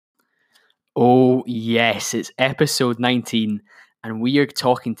Oh, yes, it's episode 19, and we are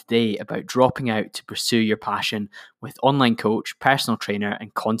talking today about dropping out to pursue your passion with online coach, personal trainer,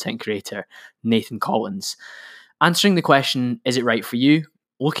 and content creator Nathan Collins. Answering the question, is it right for you?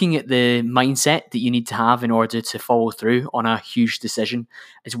 Looking at the mindset that you need to have in order to follow through on a huge decision,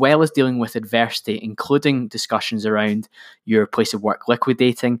 as well as dealing with adversity, including discussions around your place of work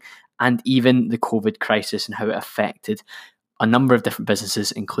liquidating and even the COVID crisis and how it affected a number of different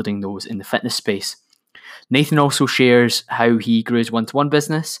businesses, including those in the fitness space. Nathan also shares how he grew his one-to-one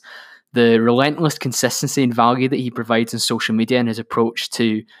business, the relentless consistency and value that he provides on social media and his approach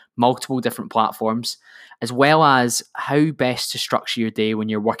to multiple different platforms, as well as how best to structure your day when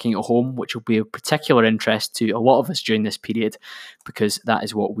you're working at home, which will be of particular interest to a lot of us during this period, because that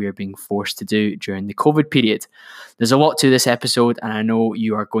is what we're being forced to do during the COVID period. There's a lot to this episode, and I know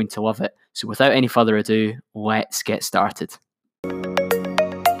you are going to love it. So without any further ado, let's get started.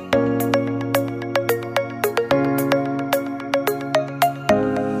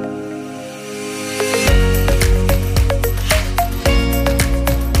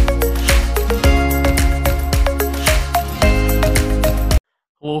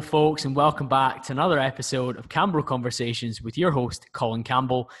 Hello, folks, and welcome back to another episode of Campbell Conversations with your host, Colin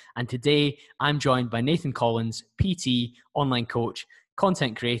Campbell. And today I'm joined by Nathan Collins, PT, online coach,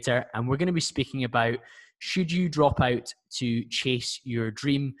 content creator, and we're going to be speaking about should you drop out to chase your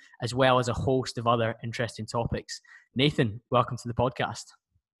dream, as well as a host of other interesting topics. Nathan, welcome to the podcast.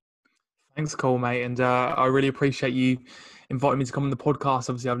 Thanks, Cole, mate. And I really appreciate you inviting me to come on the podcast.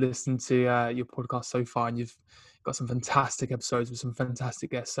 Obviously, I've listened to your podcast so far, and you've got some fantastic episodes with some fantastic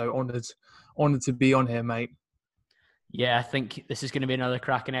guests. So honoured to be on here, mate. Yeah, I think this is going to be another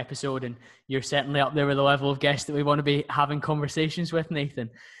cracking episode, and you're certainly up there with the level of guests that we want to be having conversations with, Nathan.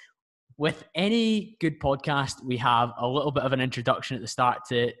 With any good podcast, we have a little bit of an introduction at the start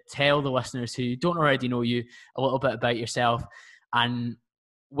to tell the listeners who don't already know you a little bit about yourself. And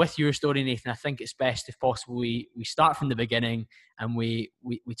with your story, Nathan, I think it's best if possible we start from the beginning and we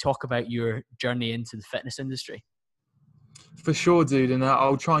talk about your journey into the fitness industry. For sure, dude. And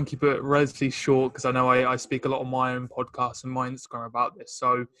I'll try and keep it relatively short because I know I speak a lot on my own podcast and my Instagram about this.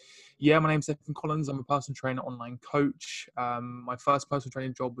 So, yeah, my name's Nathan Collins. I'm a personal trainer, online coach. My first personal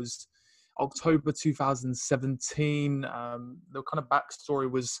training job was October 2017. The kind of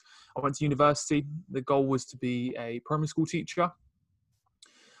backstory was I went to university. The goal was to be a primary school teacher.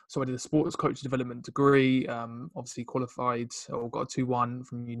 So I did a sports coach development degree, obviously qualified or got a 2-1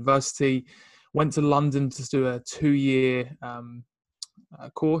 from university. Went to London to do a 2-year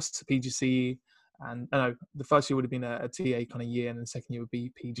course, PGCE. And the first year would have been a TA kind of year, and the second year would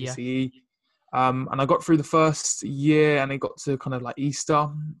be PGCE. Yeah. And I got through the first year, and it got to kind of like Easter,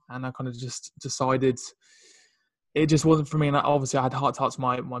 and I kind of just decided it just wasn't for me. And obviously I had heart-to-hearts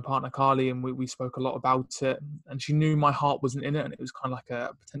with my partner, Carly, and we spoke a lot about it. And she knew my heart wasn't in it, and it was kind of like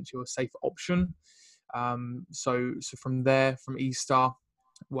a potential safe option. So from there, from Easter,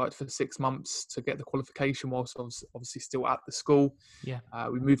 worked for 6 months to get the qualification whilst I was obviously still at the school. Yeah.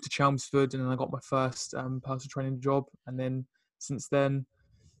 We moved to Chelmsford, and then I got my first personal training job. And then since then,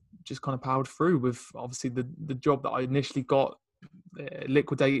 just kind of powered through with obviously the job that I initially got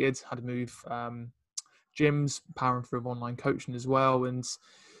liquidated, had to move gyms, powering through online coaching as well. And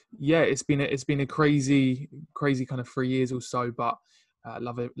yeah, it's been a crazy kind of 3 years or so, but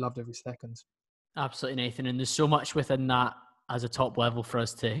loved every second. Absolutely, Nathan. And there's so much within that as a top level for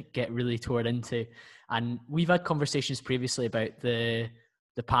us to get really toward into. And we've had conversations previously about the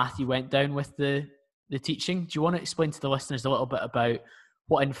path you went down with the teaching. Do you want to explain to the listeners a little bit about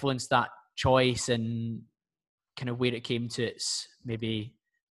what influenced that choice and kind of where it came to its maybe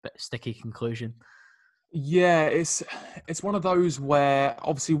bit sticky conclusion? Yeah, it's one of those where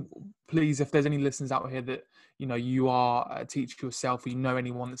obviously, please, if there's any listeners out here that you are a teacher yourself, or you know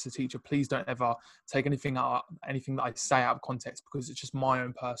anyone that's a teacher, please don't ever take anything that I say out of context, because it's just my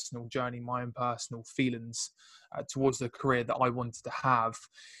own personal journey, my own personal feelings towards the career that I wanted to have.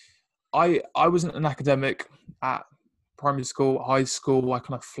 I wasn't an academic at primary school, high school. I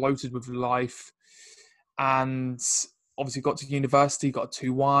kind of floated with life, and obviously got to university, got a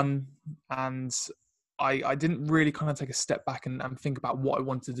 2-1, and I didn't really kind of take a step back and think about what I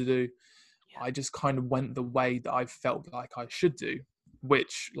wanted to do. Yeah. I just kind of went the way that I felt like I should do,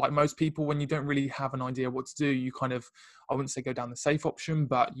 which, like most people, when you don't really have an idea what to do, you kind of, I wouldn't say go down the safe option,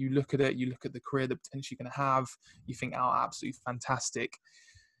 but you look at it, you look at the career that potentially you're going to have, you think, oh, absolutely fantastic.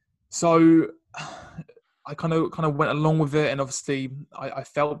 So I kind of went along with it, and obviously I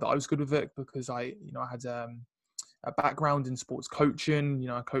felt that I was good with it because I had a background in sports coaching.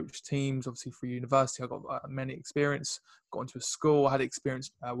 I coached teams, obviously through university. I got many experience, got into a school. I had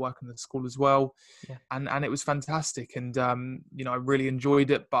experience working in the school as well. Yeah. And it was fantastic. And, I really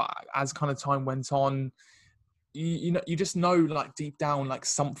enjoyed it. But as kind of time went on, you just know, like deep down, like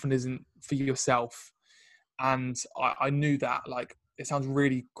something isn't for yourself. And I knew that, like, it sounds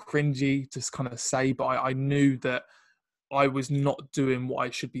really cringy to kind of say, but I knew that I was not doing what I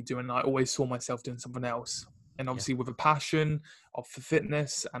should be doing. I always saw myself doing something else. And obviously with a passion for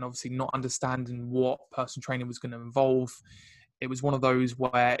fitness and obviously not understanding what personal training was going to involve, it was one of those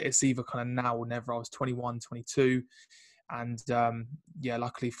where it's either kind of now or never. I was 21, 22. And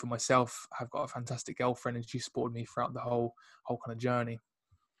luckily for myself, I've got a fantastic girlfriend and she supported me throughout the whole kind of journey.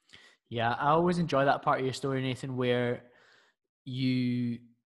 Yeah, I always enjoy that part of your story, Nathan, where you'd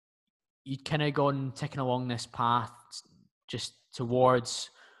kind of gone ticking along this path just towards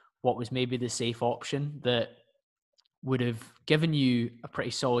what was maybe the safe option that would have given you a pretty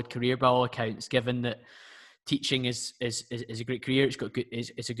solid career by all accounts, given that teaching is a great career. It's got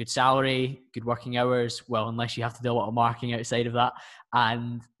it's a good salary, good working hours. Well, unless you have to do a lot of marketing outside of that,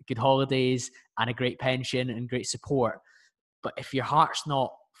 and good holidays and a great pension and great support. But if your heart's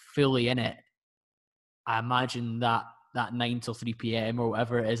not fully in it, I imagine that 9 till 3 p.m. or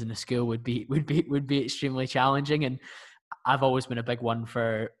whatever it is in the school would be extremely challenging. And I've always been a big one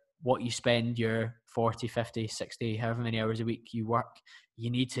for what you spend your 40, 50, 60, however many hours a week you work. You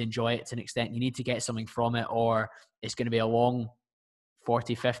need to enjoy it to an extent. You need to get something from it, or it's going to be a long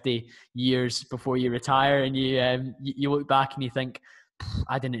 40, 50 years before you retire. And you look back and you think,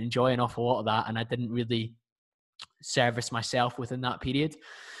 I didn't enjoy an awful lot of that, and I didn't really service myself within that period.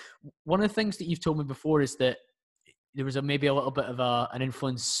 One of the things that you've told me before is that there was maybe a little bit of an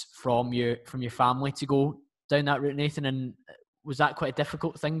influence from your family to go down that route, Nathan. And was that quite a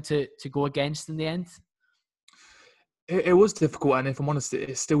difficult thing to go against in the end? It was difficult, and if I'm honest,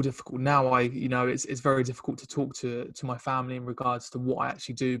 it's still difficult now. It's very difficult to talk to my family in regards to what I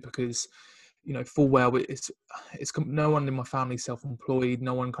actually do, because full well it's no one in my family is self-employed.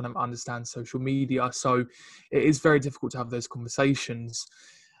 No one kind of understands social media, so it is very difficult to have those conversations.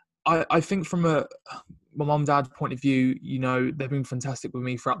 I think from my mum and dad's point of view, they've been fantastic with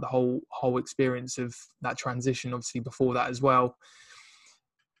me throughout the whole experience of that transition. Obviously before that as well,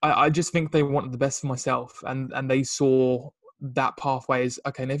 I just think they wanted the best for myself, and they saw that pathway as,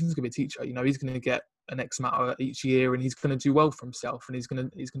 okay, Nathan's going to be a teacher. He's going to get an X amount each year, and he's going to do well for himself, and he's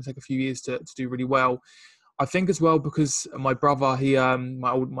going to take a few years to do really well. I think as well because my brother,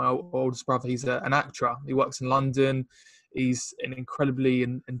 my oldest brother, he's an actor. He works in London. He's an incredibly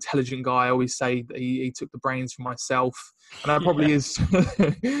intelligent guy. I always say that he took the brains from myself, and that probably is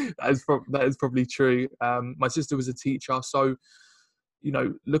that is probably true. My sister was a teacher, so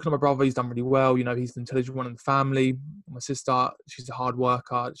looking at my brother, he's done really well. He's the intelligent one in the family. My sister, she's a hard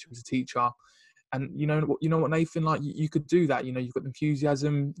worker. She was a teacher. And you know what, Nathan, like you could do that. You've got the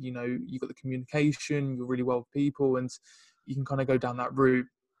enthusiasm, you've got the communication, you're really well with people, and you can kind of go down that route.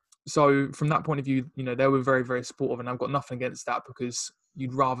 So from that point of view, they were very, very supportive, and I've got nothing against that, because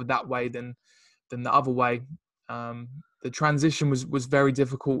you'd rather that way than the other way. The transition was very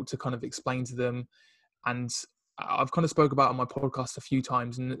difficult to kind of explain to them, and I've kind of spoke about on my podcast a few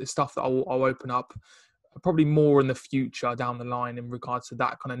times, and it's stuff that I'll open up probably more in the future down the line in regards to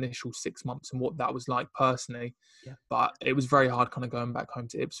that kind of initial 6 months and what that was like personally. Yeah. But it was very hard kind of going back home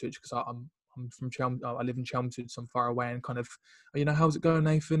to Ipswich, because I'm from Chelmsford. I live in Chelmsford, so I'm far away, and kind of, how's it going,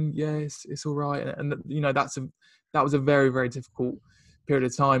 Nathan? Yeah, it's all right. And that was a very, very difficult period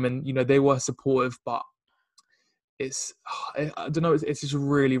of time, and they were supportive, but I don't know, it's just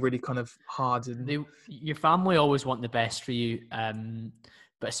really, really kind of hard. And your family always want the best for you,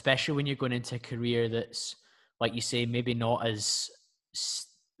 but especially when you're going into a career that's, like you say, maybe not as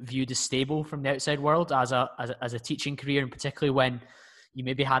viewed as stable from the outside world as a teaching career, and particularly when you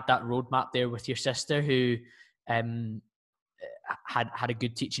maybe had that roadmap there with your sister who had a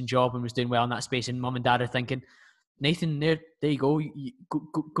good teaching job and was doing well in that space, and mum and dad are thinking, Nathan, there you go.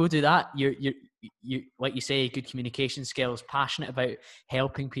 Go do that. You like you say, good communication skills, passionate about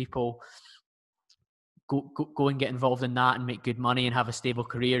helping people. Go and get involved in that and make good money and have a stable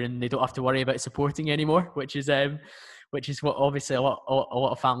career, and they don't have to worry about supporting you anymore, which is what obviously a lot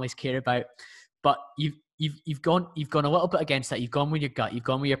of families care about. But you've gone a little bit against that. You've gone with your gut. You've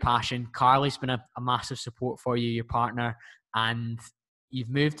gone with your passion. Carly's been a massive support for you, your partner, and you've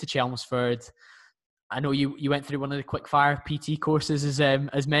moved to Chelmsford. I know you went through one of the quickfire PT courses,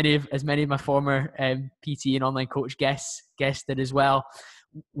 as many of my former PT and online coach guests did as well.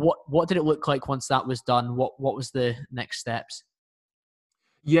 What did it look like once that was done? What was the next steps?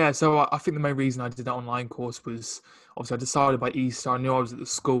 Yeah, so I think the main reason I did that online course was obviously I decided by Easter. I knew I was at the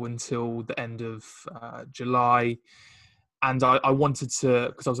school until the end of July, and I wanted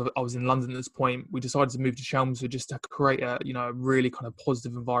to, because I was in London at this point. We decided to move to Chelmsford just to create a really kind of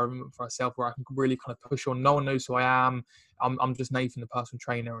positive environment for ourselves where I can really kind of push on. No one knows who I am. I'm just Nathan, the personal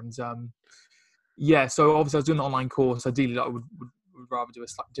trainer, and yeah. So obviously I was doing the online course. Ideally, I would rather do a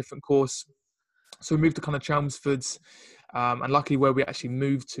slightly different course. So we moved to kind of Chelmsford, and luckily where we actually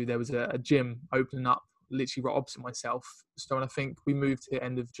moved to, there was a gym opening up literally right opposite myself. So when I think we moved here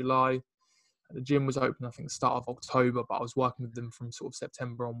end of July, the gym was open, I think, the start of October, but I was working with them from sort of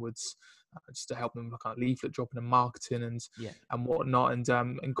September onwards, just to help them with kind of leaflet dropping and marketing Yeah. and whatnot,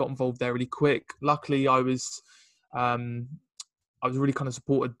 and got involved there really quick. Luckily, um, I was really kind of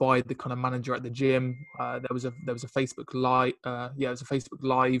supported by the kind of manager at the gym. There was a Facebook live, it was a Facebook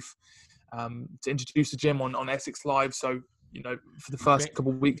live to introduce the gym on Essex Live. So, for the first Great.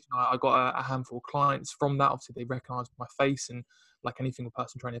 couple of weeks, I got a handful of clients from that. Obviously, they recognised my face, and like anything with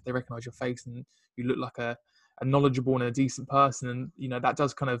personal training, if they recognise your face and you look like a knowledgeable and a decent person, and that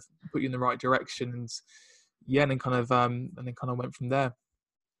does kind of put you in the right direction. And yeah, and then kind of went from there.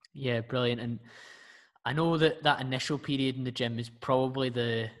 Yeah, brilliant. And I know that that initial period in the gym is probably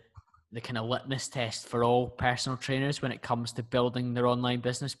the kind of litmus test for all personal trainers when it comes to building their online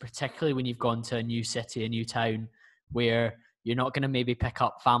business, particularly when you've gone to a new city, a new town, where you're not going to maybe pick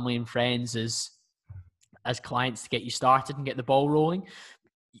up family and friends as clients to get you started and get the ball rolling.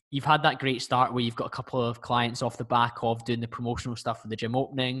 You've had that great start where you've got a couple of clients off the back of doing the promotional stuff for the gym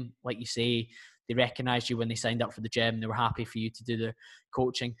opening. Like you say, they recognized you when they signed up for the gym. They were happy for you to do the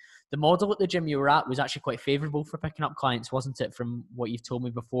coaching. The model at the gym you were at was actually quite favorable for picking up clients, wasn't it? From what you've told me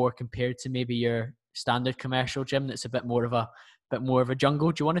before, compared to maybe your standard commercial gym that's a bit more of a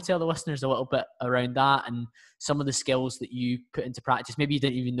jungle. Do you want to tell the listeners a little bit around that and some of the skills that you put into practice? Maybe you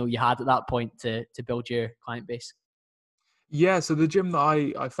didn't even know you had at that point to build your client base. Yeah, so the gym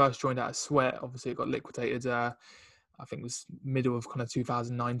that I first joined at Sweat, obviously it got liquidated. I think it was middle of kind of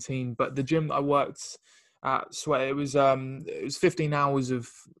 2019. But the gym that I worked at Sweat, it was 15 hours of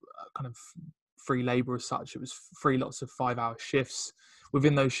kind of free labor as such. It was free, lots of 5-hour shifts.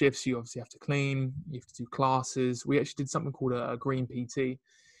 Within those shifts, you obviously have to clean, you have to do classes. We actually did something called a green PT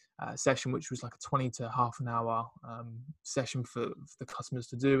session, which was like a 20 to half an hour session for the customers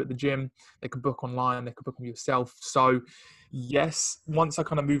to do at the gym. They could book online, they could book them yourself. So yes, once I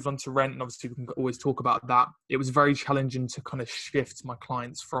kind of moved on to rent, and obviously we can always talk about that, it was very challenging to kind of shift my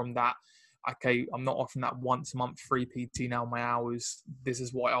clients from that. Okay, I'm not offering that once a month free PT now. My hours, this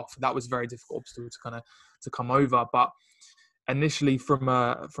is what I offer. That was a very difficult obstacle to kind of to come over. But initially, from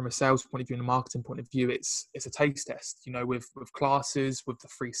a sales point of view and a marketing point of view, it's a taste test. With classes, with the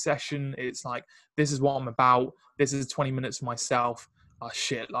free session, it's like, this is what I'm about. This is 20 minutes for myself. Oh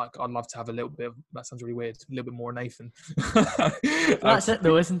shit, like I'd love to have a little bit of, that sounds really weird, a little bit more Nathan. That's it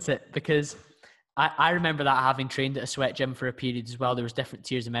though, isn't it? Because I remember that having trained at a Sweat gym for a period as well, there was different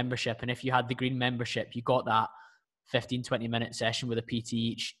tiers of membership. And if you had the green membership, you got that 15, 20-minute session with a PT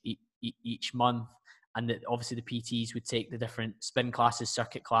each month. And that obviously the PTs would take the different spin classes,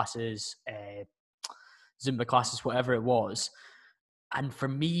 circuit classes, Zumba classes, whatever it was. And for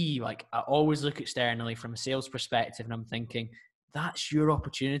me, like, I always look externally from a sales perspective and I'm thinking, that's your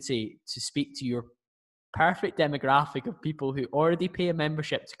opportunity to speak to your perfect demographic of people who already pay a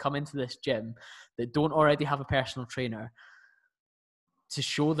membership to come into this gym that don't already have a personal trainer, to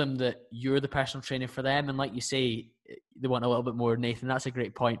show them that you're the personal trainer for them. And like you say, they want a little bit more, Nathan. That's a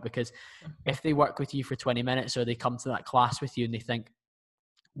great point, because if they work with you for 20 minutes or they come to that class with you and they think,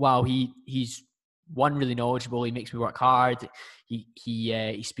 wow, he's one, really knowledgeable, he makes me work hard,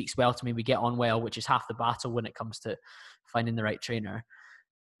 he speaks well to me, we get on well, which is half the battle when it comes to finding the right trainer,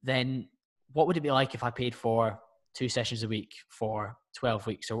 then what would it be like if I paid for 2 sessions a week for 12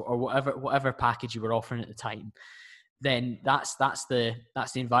 weeks or whatever package you were offering at the time? Then that's the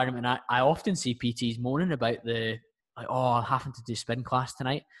environment. I often see PTs moaning about I'm having to do spin class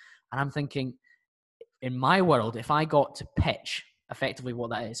tonight. And I'm thinking, in my world, if I got to pitch effectively what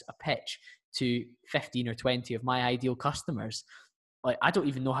that is, a pitch to 15 or 20 of my ideal customers, like, I don't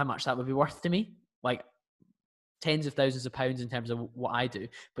even know how much that would be worth to me. Like, tens of thousands of pounds in terms of what I do,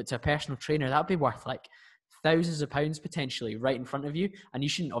 but to a personal trainer, that would be worth like thousands of pounds potentially right in front of you. And you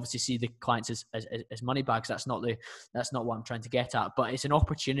shouldn't obviously see the clients as money bags. That's not what I'm trying to get at, but it's an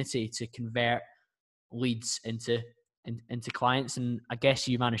opportunity to convert leads into clients. And I guess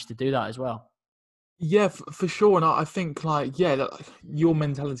you managed to do that as well. Yeah, for sure. And I think, like, yeah, your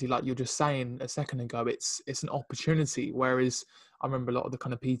mentality, like you're just saying a second ago, it's an opportunity. Whereas I remember a lot of the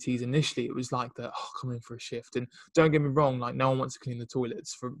kind of PTs initially, it was like that, oh, come in for a shift. And don't get me wrong, like no one wants to clean the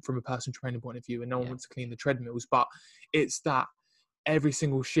toilets from a personal training point of view, and no one wants to clean the treadmills, but it's that every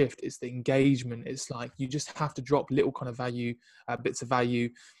single shift, it's the engagement. It's like you just have to drop little kind of value, bits of value.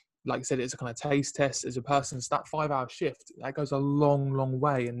 Like I said, it's a kind of taste test as a person. It's that 5-hour shift that goes a long, long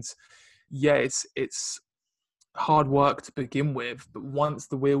way. And yeah, it's hard work to begin with, but once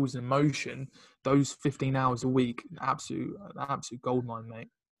the wheels in motion, those 15 hours a week, absolute goldmine, mate.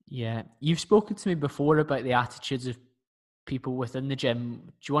 Yeah, you've spoken to me before about the attitudes of people within the gym.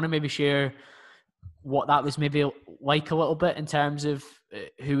 Do you want to maybe share what that was maybe like a little bit in terms of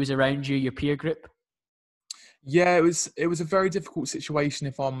who was around you, your peer group? Yeah, it was a very difficult situation,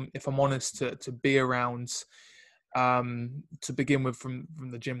 if I'm honest, to be around, to begin with, from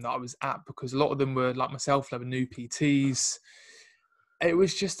the gym that I was at, because a lot of them were like myself, they were new PTs. It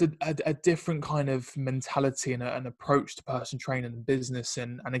was just a different kind of mentality and an approach to person training and business.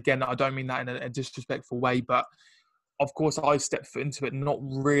 And again, I don't mean that in a disrespectful way, but of course I stepped foot into it, not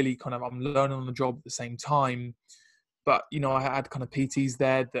really kind of, I'm learning on the job at the same time. But, you know, I had kind of PTs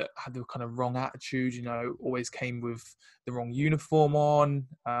there that had the kind of wrong attitude, you know, always came with the wrong uniform on.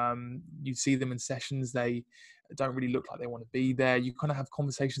 You see them in sessions, they don't really look like they want to be there. You kind of have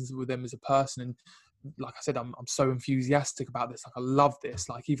conversations with them as a person. And like I said, I'm so enthusiastic about this. Like, I love this.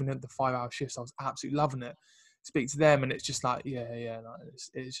 Like, even at the 5-hour shifts, I was absolutely loving it. Speak to them and it's just like, yeah, no,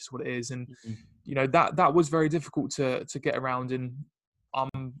 it's just what it is. And, you know, that was very difficult to get around. And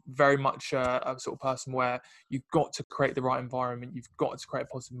I'm very much a sort of person where you've got to create the right environment. You've got to create a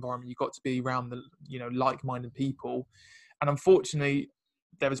positive environment. You've got to be around the, you know, like-minded people. And unfortunately,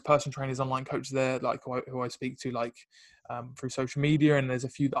 there was personal trainers, online coaches there, like who I speak to, like through social media. And there's a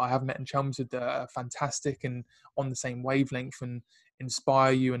few that I have met in Chelmsford that are fantastic and on the same wavelength and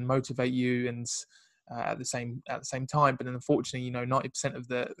inspire you and motivate you. And at the same time, but then unfortunately, you know, 90% of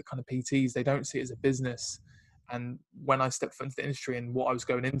the kind of PTs, they don't see it as a business. And when I stepped into the industry and what I was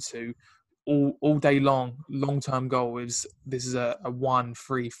going into, all day long-term goal is, this is a 1,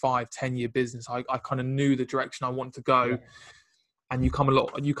 3, 5, 10-year business. I kind of knew the direction I wanted to go. And you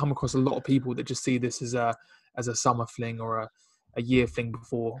come across a lot of people that just see this as a summer fling or a year thing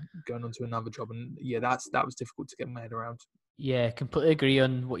before going on to another job. And yeah, that was difficult to get my head around. Yeah, completely agree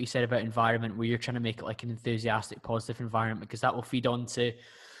on what you said about environment, where you're trying to make it like an enthusiastic, positive environment, because that will feed on to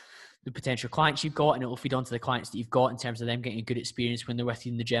the potential clients you've got, and it will feed on to the clients that you've got in terms of them getting a good experience when they're with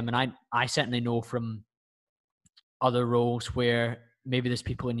you in the gym. And I certainly know from other roles where maybe there's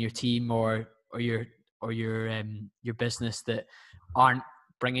people in your team or your business that aren't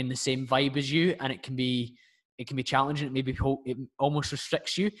bringing the same vibe as you, and it can be challenging. It maybe it almost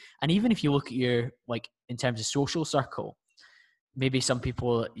restricts you. And even if you look at your, like, in terms of social circle, maybe some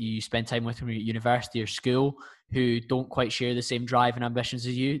people you spend time with when you're at university or school who don't quite share the same drive and ambitions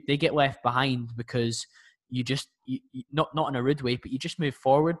as you, they get left behind because you not in a rude way, but you just move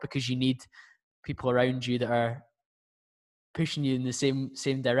forward because you need people around you that are pushing you in the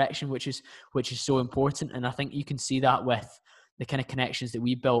same direction, which is so important. And I think you can see that with the kind of connections that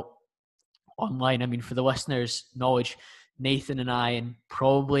we built online. I mean, for the listeners' knowledge, Nathan and I and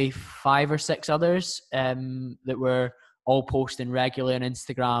probably 5 or 6 others that were all posting regularly on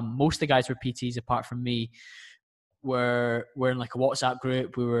Instagram. Most of the guys were PTs apart from me. We're in like a WhatsApp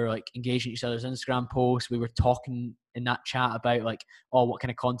group. We were like engaging each other's Instagram posts. We were talking in that chat about like, oh, what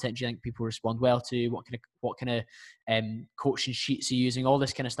kind of content do you think people respond well to? What kind of coaching sheets are you using? All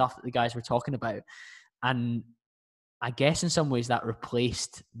this kind of stuff that the guys were talking about. And I guess in some ways that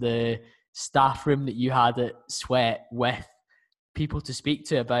replaced the staff room that you had at Sweat with people to speak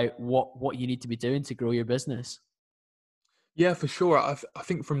to about what you need to be doing to grow your business. Yeah, for sure. I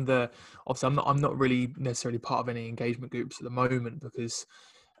think from obviously I'm not really necessarily part of any engagement groups at the moment because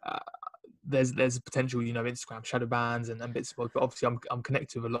there's a potential, you know, Instagram shadow bans and bits of, but obviously I'm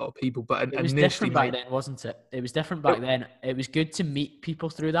connected with a lot of people. But it was different back then, wasn't it? It was different back then. It was good to meet people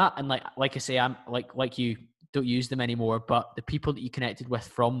through that. And like I say, I'm like you don't use them anymore, but the people that you connected with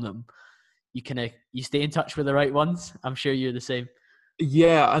from them, you stay in touch with the right ones. I'm sure you're the same.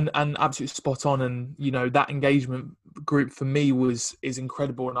 Yeah, and absolutely spot on. And you know, that engagement group for me is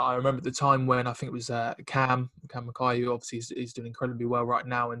incredible. And I remember at the time when I think it was Cam Mackay, who obviously is doing incredibly well right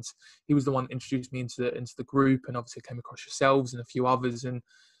now, and he was the one that introduced me into the group. And obviously I came across yourselves and a few others. And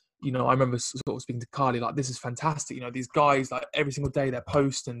you know, I remember sort of speaking to Carly, like, this is fantastic. You know, these guys, like, every single day they're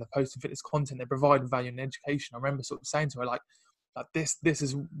posting fitness content, they're providing value and education. I remember sort of saying to her, like this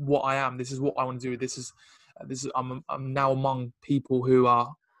is what I am. This is what I want to do. This is I'm now among people who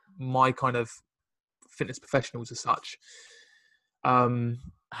are my kind of fitness professionals as such. How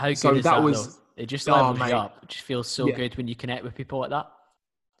good is that though? It just Oh, levels you mate. up. It just feels so Yeah. good when you connect with people like that.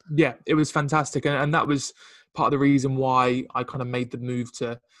 Yeah, it was fantastic. And that was part of the reason why I kind of made the move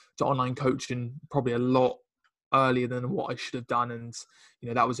to online coaching probably a lot earlier than what I should have done. And,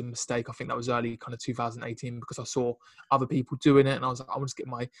 that was a mistake. I think that was early kind of 2018 because I saw other people doing it and I was like, I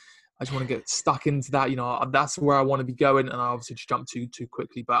just want to get stuck into that. That's where I want to be going. And I obviously just jumped too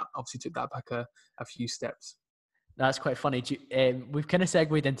quickly, but obviously took that back a few steps. That's quite funny. We've kind of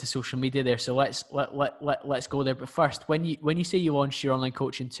segued into social media there, so let's go there. But first, when you say you launched your online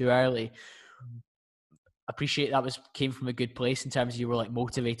coaching too early, appreciate that came from a good place in terms of you were like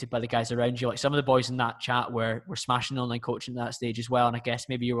motivated by the guys around you. Like some of the boys in that chat were smashing online coaching at that stage as well, and I guess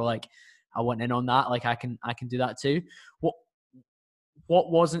maybe you were like, I want in on that. Like I can do that too. What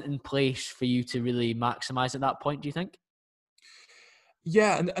wasn't in place for you to really maximize at that point, do you think?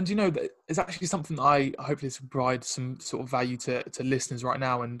 Yeah, and it's actually something that I hopefully to provide some sort of value to listeners right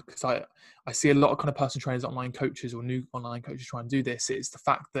now, and because I see a lot of kind of personal trainers, online coaches, or new online coaches try and do this. It's the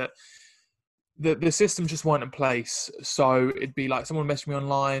fact that the systems just weren't in place. So it'd be like someone messaged me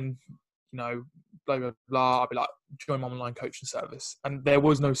online, blah blah blah. I'd be like, join my online coaching service, and there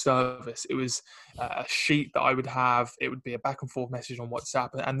was no service. It was a sheet that I would have. It would be a back and forth message on WhatsApp,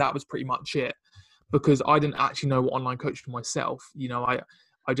 and that was pretty much it. Because I didn't actually know what online coaching myself.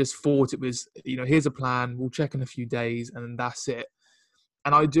 I just thought it was, here's a plan, we'll check in a few days, and that's it.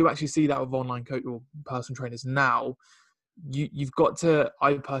 And I do actually see that with online coach or personal trainers now. You've got to,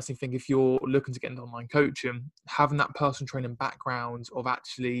 I personally think, if you're looking to get into online coaching, having that personal training background of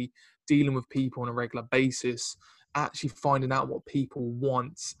actually dealing with people on a regular basis, actually finding out what people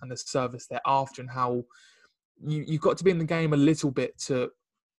want and the service they're after, and how you've got to be in the game a little bit to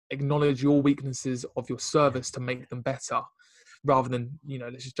acknowledge your weaknesses of your service to make them better, rather than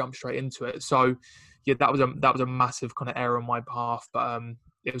let's just jump straight into it. So yeah, that was a massive kind of error on my behalf, but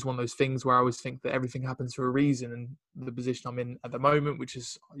it was one of those things where I always think that everything happens for a reason, and the position I'm in at the moment, which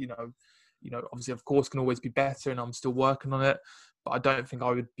is obviously of course can always be better, and I'm still working on it, but I don't think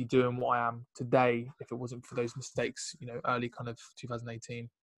I would be doing what I am today if it wasn't for those mistakes early kind of 2018.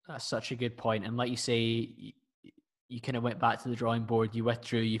 That's such a good point. And like you say, you kind of went back to the drawing board, you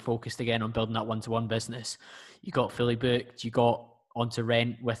withdrew, you focused again on building that one-to-one business. You got fully booked, you got onto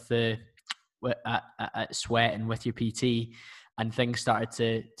rent at Sweat and with your PT, and things started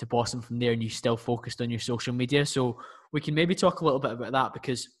to blossom from there, and you still focused on your social media. So we can maybe talk a little bit about that,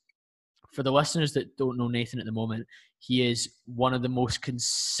 because for the listeners that don't know Nathan at the moment, he is one of the most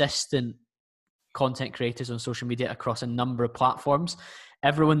consistent content creators on social media across a number of platforms.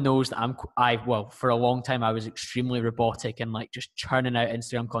 Everyone knows that for a long time, I was extremely robotic and like just churning out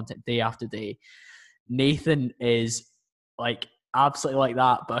Instagram content day after day. Nathan is like absolutely like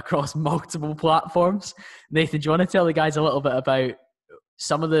that, but across multiple platforms. Nathan, do you want to tell the guys a little bit about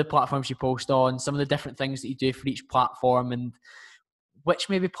some of the platforms you post on, some of the different things that you do for each platform, and which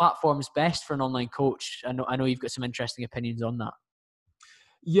maybe platform is best for an online coach? I know you've got some interesting opinions on that.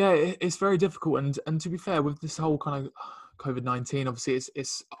 Yeah, it's very difficult, and to be fair, with this whole kind of COVID-19, obviously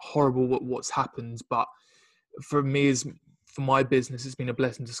it's horrible what's happened, but for my business, it's been a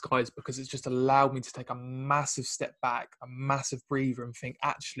blessing in disguise, because it's just allowed me to take a massive step back, a massive breather, and think,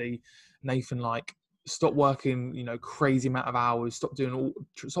 actually, Nathan, like, stop working, crazy amount of hours, stop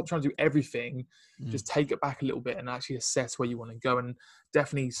trying to do everything, just take it back a little bit and actually assess where you want to go. And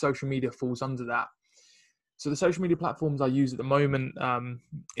definitely social media falls under that. So the social media platforms I use at the moment,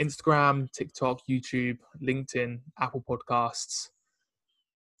 Instagram, TikTok, YouTube, LinkedIn, Apple Podcasts.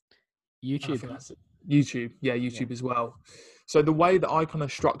 YouTube. I think that's it. YouTube. Yeah, YouTube as well. So the way that I kind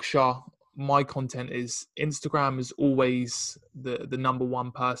of structure my content is Instagram is always the number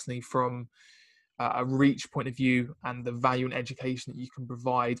one personally, from a reach point of view and the value and education that you can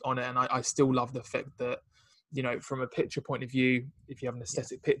provide on it. And I still love the fact that, from a picture point of view, if you have an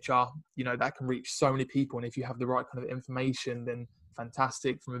aesthetic picture, that can reach so many people. And if you have the right kind of information, then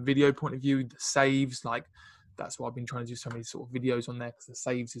fantastic. From a video point of view, the saves, like, that's why I've been trying to do so many sort of videos on there, because the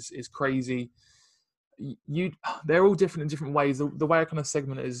saves is crazy. They're all different in different ways. The way I kind of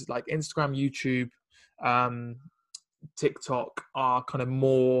segment it is like Instagram, YouTube, TikTok are kind of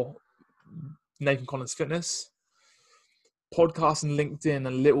more Nathan Collins Fitness. Podcast and LinkedIn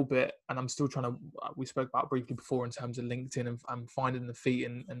a little bit, and I'm still trying to, we spoke about briefly before in terms of LinkedIn, and I'm finding the feet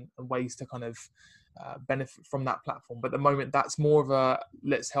and ways to kind of benefit from that platform. But at the moment, that's more of a,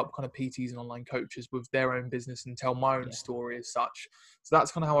 let's help kind of PTs and online coaches with their own business and tell my own story as such. So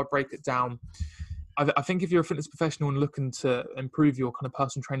that's kind of how I break it down. I think if you're a fitness professional and looking to improve your kind of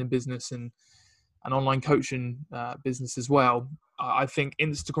personal training business and an online coaching business as well, I think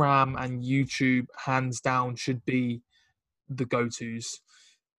Instagram and YouTube hands down should be the go-tos.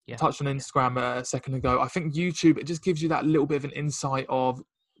 I touched on Instagram a second ago. I think YouTube, it just gives you that little bit of an insight of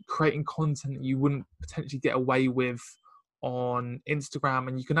creating content that you wouldn't potentially get away with on Instagram,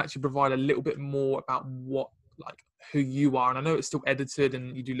 and you can actually provide a little bit more about who you are. And I know it's still edited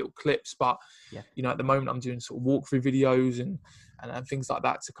and you do little clips, but at the moment I'm doing sort of walkthrough videos and things like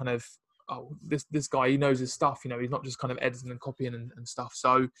that to kind of, this guy, he knows his stuff. He's not just kind of editing and copying and stuff.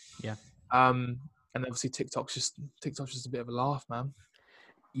 So and obviously TikTok's just a bit of a laugh, man.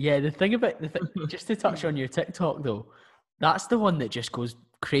 Yeah, the thing about just to touch on your TikTok though, that's the one that just goes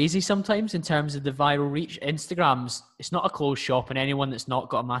crazy sometimes in terms of the viral reach. It's not a closed shop, and anyone that's not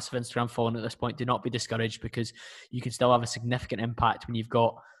got a massive Instagram following at this point, do not be discouraged, because you can still have a significant impact when you've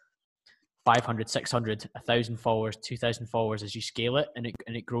got 500, 600, 1,000 followers, 2,000 followers as you scale it, and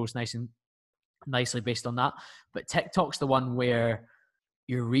it grows nicely based on that. But TikTok's the one where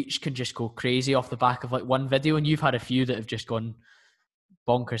your reach can just go crazy off the back of like one video, and you've had a few that have just gone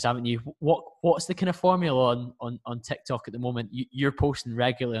bonkers, haven't you? What's the kind of formula on TikTok at the moment? You're posting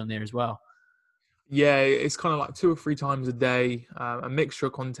regularly on there as well. Yeah, it's kind of like 2 or 3 times a day, a mixture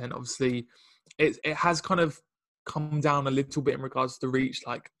of content. Obviously, it has kind of come down a little bit in regards to reach.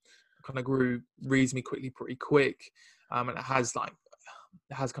 Like, kind of grew reasonably quickly, pretty quick, and it has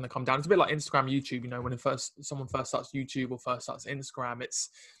kind of come down. It's a bit like Instagram, YouTube. When someone first starts YouTube or first starts Instagram, it's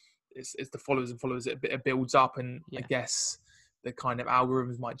the followers and followers. It builds up, and I guess the kind of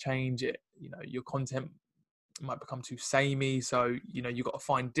algorithms might change. Your content might become too samey, so you've got to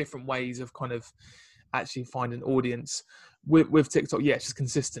find different ways of kind of actually find an audience. With TikTok, it's just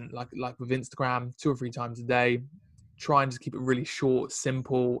consistent, like with Instagram, 2 or 3 times a day. Try and just keep it really short,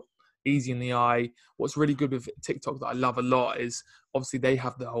 simple, easy in the eye. What's really good with TikTok that I love a lot is obviously they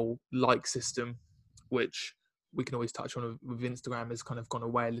have the whole like system, which we can always touch on with Instagram, has kind of gone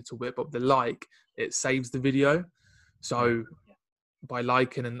away a little bit, but the like, it saves the video. So by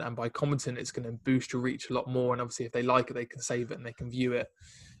liking and by commenting, it's going to boost your reach a lot more. And obviously if they like it, they can save it and they can view it.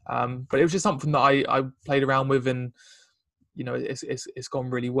 But it was just something that I played around with, and it's gone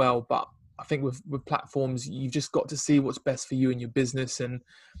really well. But I think with platforms, you've just got to see what's best for you and your business. And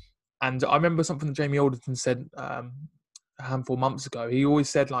I remember something that Jamie Alderton said a handful of months ago. He always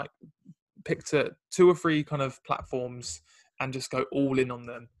said, like, pick 2 or 3 kind of platforms and just go all in on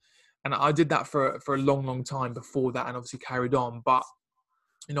them. And I did that for a long, long time before that, and obviously carried on. But,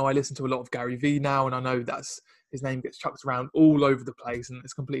 I listen to a lot of Gary Vee now, and I know his name gets chucked around all over the place, and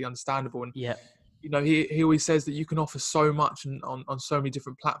it's completely understandable. And, he always says that you can offer so much on so many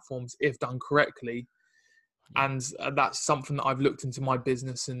different platforms if done correctly. And that's something that I've looked into my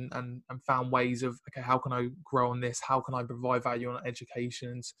business and found ways of, okay, how can I grow on this? How can I provide value on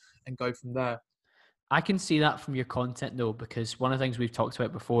education and go from there? I can see that from your content though, because one of the things we've talked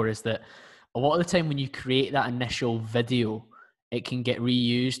about before is that a lot of the time when you create that initial video, it can get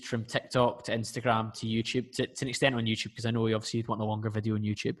reused from TikTok to Instagram to YouTube, to an extent on YouTube, because I know you obviously want a longer video on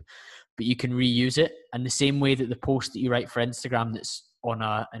YouTube, but you can reuse it. And the same way that the post that you write for Instagram that's on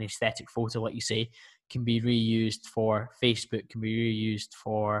an aesthetic photo, like you say, can be reused for Facebook, can be reused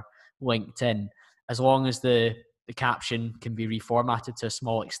for LinkedIn, as long as the caption can be reformatted to a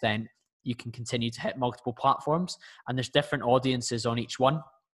small extent, you can continue to hit multiple platforms, and there's different audiences on each one.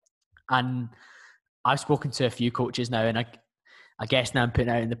 And I've spoken to a few coaches now, and I guess now I'm putting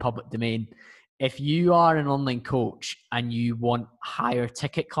it out in the public domain. If you are an online coach and you want higher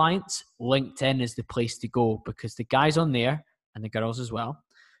ticket clients, LinkedIn is the place to go, because the guys on there, and the girls as well,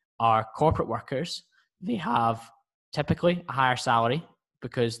 are corporate workers. They have typically a higher salary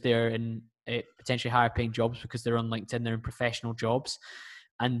because they're in potentially higher paying jobs, because they're on LinkedIn, they're in professional jobs.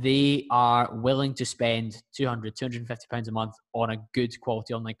 And they are willing to spend £200, £250 a month on a good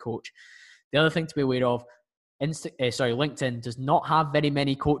quality online coach. The other thing to be aware of, LinkedIn does not have very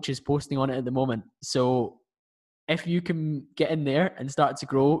many coaches posting on it at the moment. So if you can get in there and start to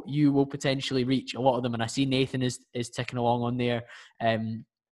grow, you will potentially reach a lot of them. And I see Nathan is ticking along on there.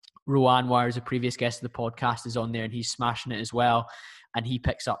 Rowan Wire, is a previous guest of the podcast, is on there, and he's smashing it as well. And he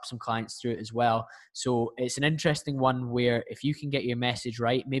picks up some clients through it as well. So it's an interesting one where if you can get your message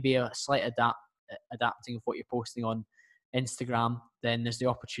right, maybe a slight adapting of what you're posting on Instagram, then there's the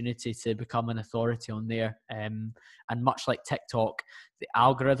opportunity to become an authority on there. And much like TikTok, the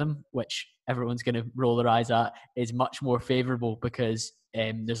algorithm, which everyone's going to roll their eyes at, is much more favorable because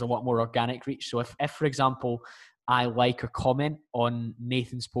there's a lot more organic reach. So if, for example, I like or comment on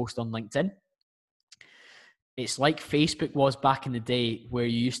Nathan's post on LinkedIn, it's like Facebook was back in the day, where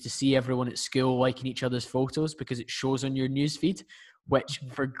you used to see everyone at school liking each other's photos because it shows on your newsfeed, which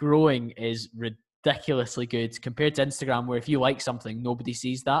for growing is ridiculously good compared to Instagram, where if you like something, nobody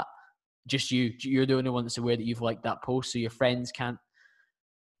sees that. Just you're the only one that's aware that you've liked that post, so your friends can't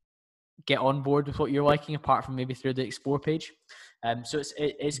get on board with what you're liking, apart from maybe through the explore page. So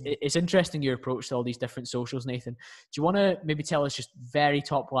it's interesting your approach to all these different socials, Nathan. Do you want to maybe tell us just very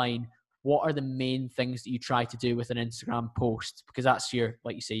top line, what are the main things that you try to do with an Instagram post? Because that's your,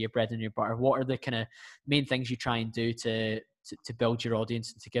 like you say, your bread and your butter. What are the kind of main things you try and do to build your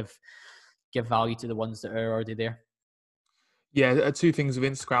audience and to give value to the ones that are already there? Yeah, two things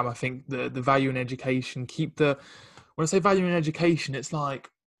with Instagram. I think the value in education. When I say value in education, it's like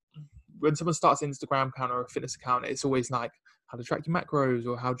when someone starts an Instagram account or a fitness account, it's always like how to track your macros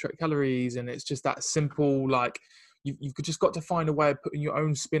or how to track calories, and it's just that simple. Like you've just got to find a way of putting your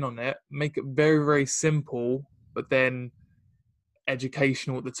own spin on it, make it very, very simple, but then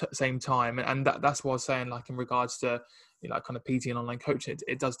educational at the same time. And that's what I was saying, like in regards to, you know, kind of PT and online coaching,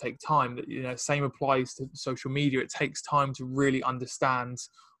 it does take time. That, you know, same applies to social media. It takes time to really understand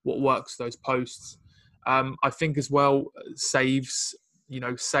what works for those posts. I think as well, saves,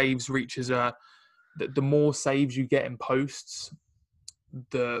 saves reaches the more saves you get in posts,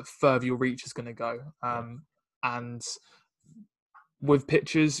 the further your reach is going to go. And with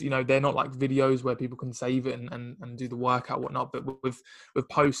pictures, you know, they're not like videos where people can save it and do the workout, whatnot. But with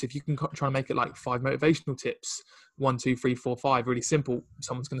posts, if you can try and make it like 5 motivational tips, 1, 2, 3, 4, 5, really simple,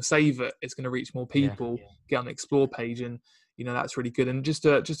 someone's going to save it. It's going to reach more people. Get on the explore page, and you know that's really good. And just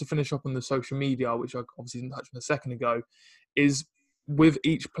to finish up on the social media, which I obviously didn't touch on a second ago, is with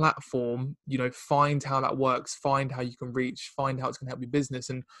each platform, you know, find how that works, find how you can reach, find how it's going to help your business.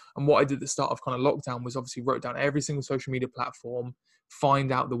 And what I did at the start of kind of lockdown was obviously wrote down every single social media platform,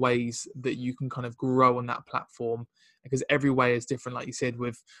 find out the ways that you can kind of grow on that platform, because every way is different. Like you said,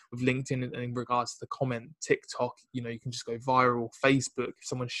 with LinkedIn and in regards to the comment, TikTok, you know, you can just go viral. Facebook, if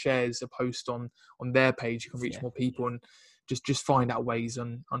someone shares a post on their page, you can reach more people, and just find out ways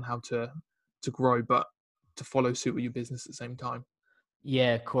on how to grow, but to follow suit with your business at the same time.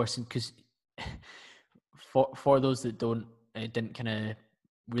 Yeah, of course, and because for those that didn't kind of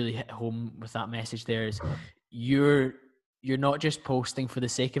really hit home with that message, there is you're not just posting for the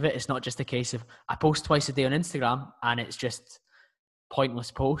sake of it. It's not just a case of I post twice a day on Instagram and it's just pointless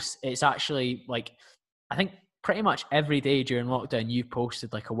posts. It's actually like, I think pretty much every day during lockdown you've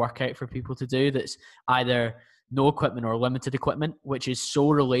posted like a workout for people to do that's either no equipment or limited equipment, which is so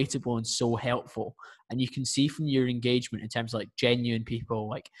relatable and so helpful. And you can see from your engagement in terms of like genuine people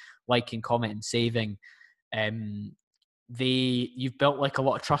like liking, commenting, saving, you've built like a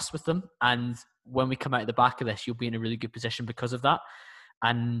lot of trust with them. And when we come out of the back of this, you'll be in a really good position because of that.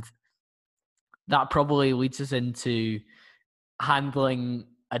 And that probably leads us into handling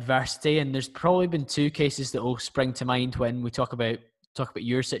adversity. And there's probably been 2 cases that will spring to mind when we talk about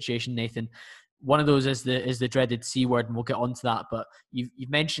your situation, Nathan. One of those is the dreaded C word, and we'll get onto that. But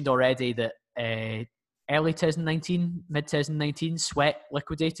you've mentioned already that early 2019, mid 2019, Sweat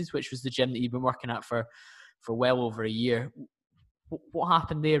liquidated, which was the gym that you've been working at for well over a year. What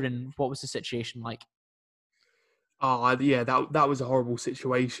happened there, and what was the situation like? Oh yeah, that was a horrible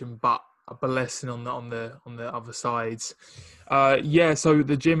situation, but a blessing on the other sides. Yeah, so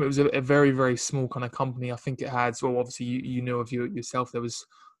the gym, it was a very, very small kind of company. I think it had, well, obviously you know of yourself, there was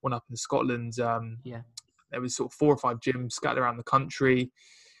one up in Scotland. There was sort of 4 or 5 gyms scattered around the country.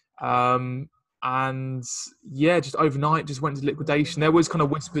 And yeah, just overnight, just went to liquidation. There was kind of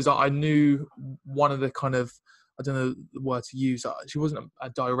whispers. I knew one of the kind of, I don't know the word to use. She wasn't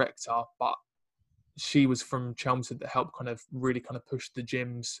a director, but she was from Chelmsford that helped kind of really kind of push the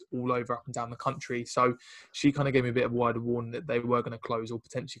gyms all over up and down the country. So she kind of gave me a bit of a word of warning that they were going to close or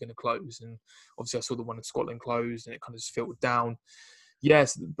potentially going to close. And obviously I saw the one in Scotland closed, and it kind of just filtered down.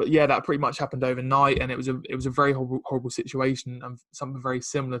 Yes, but yeah, that pretty much happened overnight, and it was a very horrible situation, and something very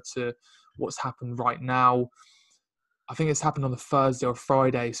similar to what's happened right now. I think it's happened on the Thursday or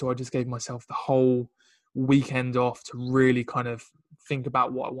Friday, so I just gave myself the whole weekend off to really kind of think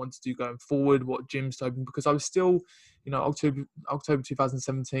about what I want to do going forward, what gyms to open, because I was still, you know, October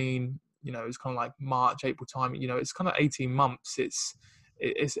 2017, you know, it was kind of like March, April time, you know, it's kind of 18 months. It's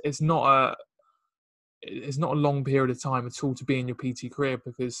not a long period of time at all to be in your PT career,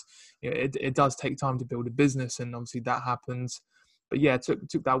 because you know, it does take time to build a business, and obviously that happens. But yeah,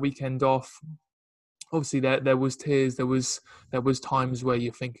 took that weekend off. Obviously there was tears, there was times where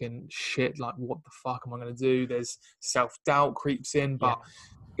you're thinking, shit, like what the fuck am I going to do? There's self-doubt creeps in, but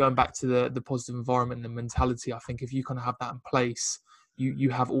going back to the positive environment and the mentality, I think if you kind of have that in place, you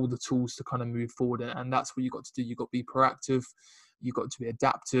have all the tools to kind of move forward, and that's what you got to do. You got to be proactive, you got to be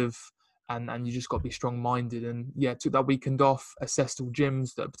adaptive, and you just got to be strong-minded. And yeah, took that weekend off, assessed all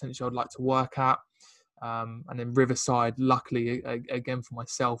gyms that potentially I'd like to work at. And then Riverside, luckily, again for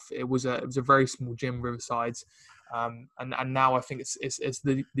myself, it was a very small gym, Riverside. And now I think it's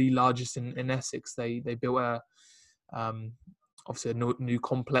the largest in Essex. They built obviously a new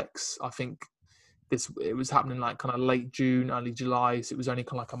complex. I think it was happening like kind of late June, early July. So it was only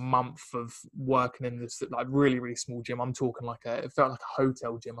kind of like a month of working in this like really, really small gym. I'm talking it felt like a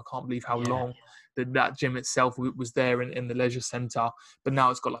hotel gym. I can't believe how long that gym itself was there in the leisure centre. But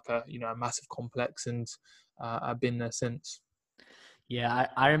now it's got like a massive complex, and I've been there since. Yeah,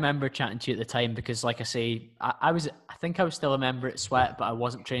 I remember chatting to you at the time because, like I say, I think I was still a member at Sweat, but I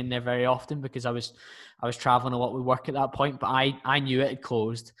wasn't training there very often because I was traveling a lot with work at that point. But I knew it had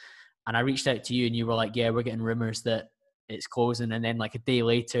closed. And I reached out to you and you were like, yeah, we're getting rumors that it's closing. And then like a day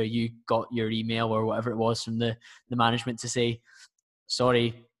later, you got your email or whatever it was from the management to say,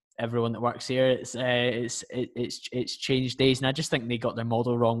 sorry, everyone that works here, it's changed days. And I just think they got their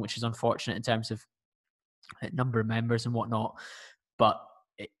model wrong, which is unfortunate in terms of number of members and whatnot. But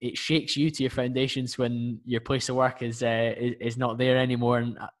it shakes you to your foundations when your place of work is not there anymore.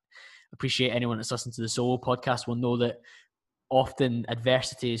 And I appreciate anyone that's listened to the Solo podcast will know that often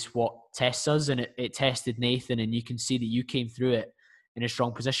adversity is what tests us, and it tested Nathan, and you can see that you came through it in a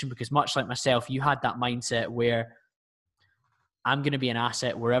strong position because much like myself, you had that mindset where I'm going to be an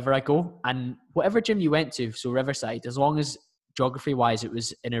asset wherever I go, and whatever gym you went to, so Riverside, as long as geography wise it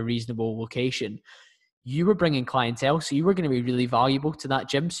was in a reasonable location, you were bringing clientele, so you were going to be really valuable to that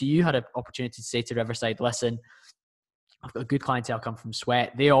gym. So you had an opportunity to say to Riverside, listen, I've got a good clientele come from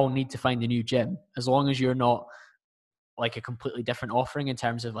Sweat, they all need to find a new gym. As long as you're not like a completely different offering in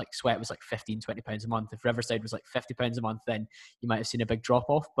terms of like Sweat was like £15-20 a month. If Riverside was like £50 a month, then you might have seen a big drop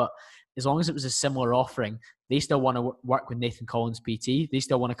off. But as long as it was a similar offering, they still want to work with Nathan Collins PT. They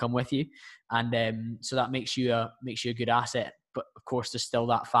still want to come with you, and so that makes you a good asset. But of course, there's still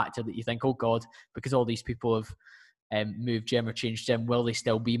that factor that you think, oh God, because all these people have moved gym or changed gym, will they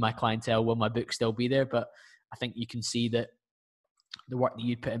still be my clientele? Will my book still be there? But I think you can see that the work that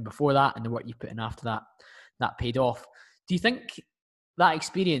you'd put in before that and the work you put in after that paid off. Do you think that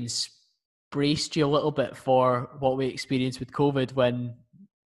experience braced you a little bit for what we experienced with COVID when,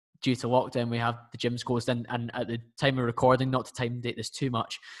 due to lockdown, we have the gyms closed? And at the time of recording, not to time date this too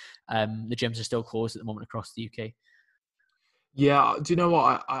much, the gyms are still closed at the moment across the UK. Yeah, do you know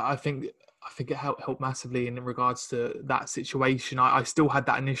what? I think it helped massively in regards to that situation. I still had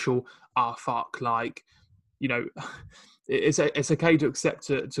that initial fuck, like, it's okay to accept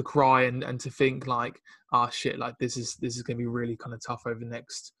to cry and to think like, shit, like this is going to be really kind of tough over the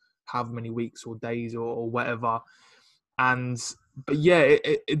next however many weeks or days or whatever. But yeah,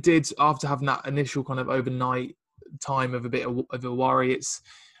 it did, after having that initial kind of overnight time of a bit of a worry,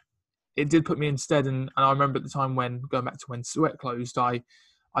 it did put me instead. And I remember at the time when going back to when Sweat closed, I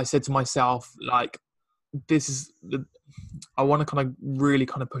said to myself, like, I want to kind of really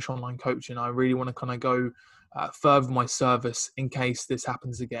kind of push online coaching. I really want to kind of go further my service in case this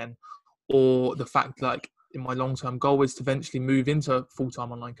happens again, or the fact like in my long-term goal is to eventually move into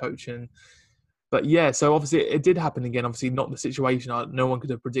full-time online coaching. But yeah, so obviously it did happen again. Obviously not the situation. No one could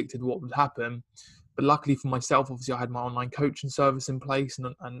have predicted what would happen. But luckily for myself, obviously I had my online coaching service in place,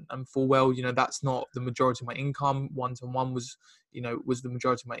 and full well, that's not the majority of my income. One-to-one was the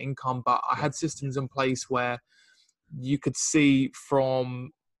majority of my income, but I had systems in place where you could see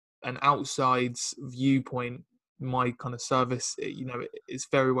from an outside viewpoint, my kind of service, it's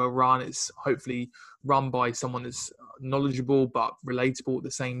very well run. It's hopefully run by someone that's knowledgeable but relatable at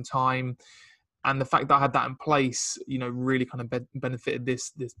the same time. And the fact that I had that in place, really kind of benefited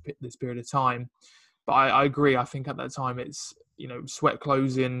this period of time. But I agree. I think at that time, it's, Sweat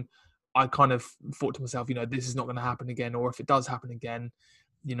closing, I kind of thought to myself, this is not going to happen again. Or if it does happen again,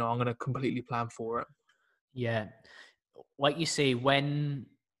 I'm going to completely plan for it. Yeah. Like you say, when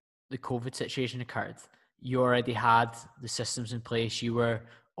the COVID situation occurred, you already had the systems in place. You were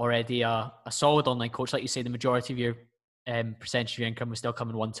already a solid online coach. Like you say, the majority of your percentage of your income was still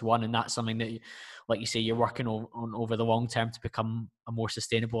coming one-to-one. And that's something that, like you say, you're working on over the long term to become a more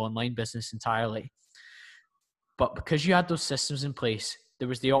sustainable online business entirely. But because you had those systems in place, there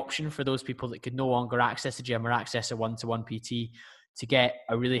was the option for those people that could no longer access a gym or access a one-to-one PT to get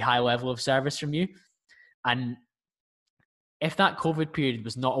a really high level of service from you. And if that COVID period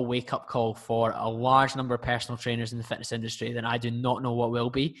was not a wake-up call for a large number of personal trainers in the fitness industry, then I do not know what will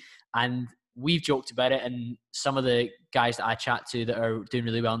be. And we've joked about it, and some of the guys that I chat to that are doing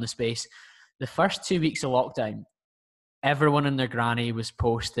really well in the space, the first 2 weeks of lockdown, everyone and their granny was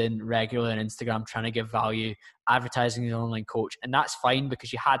posting regularly on Instagram, trying to give value, advertising the online coach. And that's fine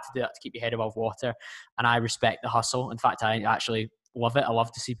because you had to do that to keep your head above water. And I respect the hustle. In fact, I actually love it. I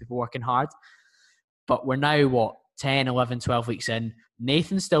love to see people working hard. But we're now, 10, 11, 12 weeks in,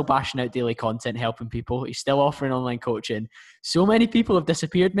 Nathan's still bashing out daily content, helping people. He's still offering online coaching. So many people have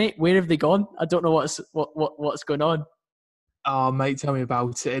disappeared, mate. Where have they gone? I don't know what's going on. Oh, mate, tell me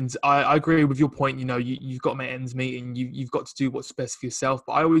about it. And I agree with your point. You've got to make ends meet, and you've got to do what's best for yourself.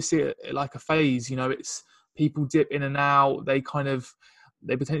 But I always see it like a phase. It's people dip in and out. They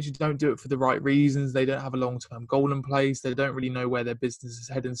potentially don't do it for the right reasons. They don't have a long-term goal in place. They don't really know where their business is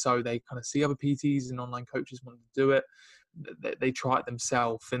heading. So they kind of see other PTs and online coaches want to do it. They try it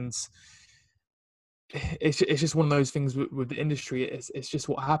themselves. And it's just one of those things with the industry. It's just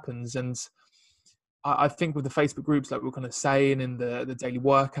what happens. And I think with the Facebook groups, like we're kind of saying, and the daily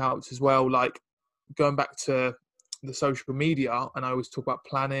workouts as well, like going back to the social media, and I always talk about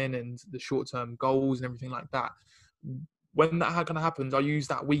planning and the short-term goals and everything like that. When that kind of happens, I use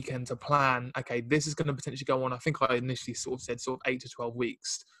that weekend to plan, okay, this is going to potentially go on. I think I initially sort of said 8 to 12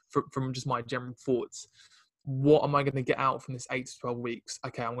 weeks from just my general thoughts. What am I going to get out from this 8 to 12 weeks?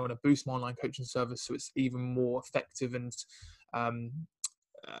 Okay, I'm going to boost my online coaching service so it's even more effective and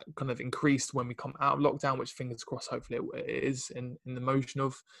kind of increased when we come out of lockdown, which fingers crossed, hopefully it is in the motion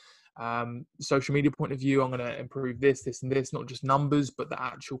of social media point of view. I'm going to improve this and this, not just numbers, but the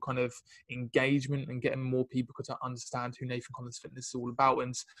actual kind of engagement and getting more people to understand who Nathan Collins Fitness is all about.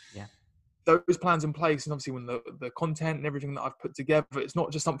 And those plans in place, and obviously when the content and everything that I've put together, it's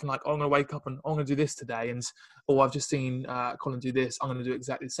not just something like, oh, I'm going to wake up and I'm going to do this today, and I've just seen Colin do this, I'm going to do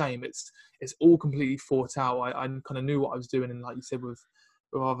exactly the same. It's all completely thought out. I kind of knew what I was doing, and like you said with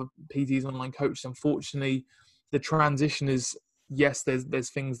other PTs, online coaches, unfortunately, the transition is, yes, there's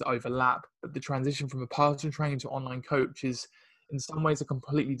things that overlap, but the transition from a personal trainer to online coach is in some ways a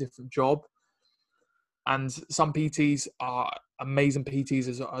completely different job. And some PTs are amazing PTs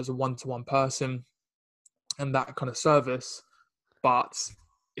as a one-to-one person and that kind of service, but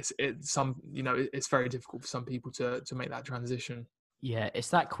it's very difficult for some people to make that transition. Yeah, it's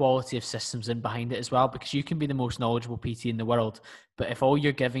that quality of systems in behind it as well, because you can be the most knowledgeable PT in the world, but if all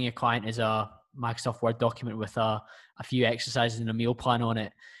you're giving your client is a Microsoft Word document with a few exercises and a meal plan on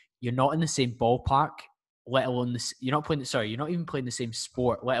it, you're not in the same ballpark, let alone this. You're not even playing the same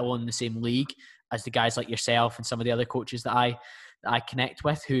sport, let alone the same league as the guys like yourself and some of the other coaches that I connect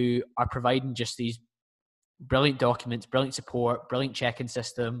with, who are providing just these brilliant documents, brilliant support, brilliant check-in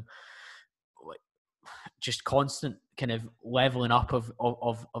system, just constant kind of leveling up of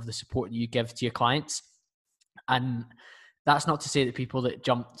the support that you give to your clients. And that's not to say that people that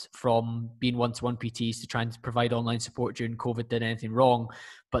jumped from being one-to-one PTs to trying to provide online support during COVID did anything wrong,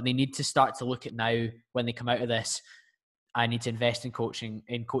 but they need to start to look at now, when they come out of this, I need to invest in coaching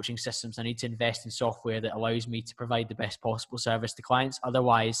systems. I need to invest in software that allows me to provide the best possible service to clients.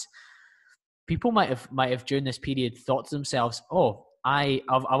 Otherwise, people might have during this period thought to themselves, oh, I've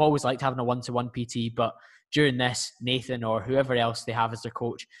always liked having a one-to-one PT, but during this, Nathan or whoever else they have as their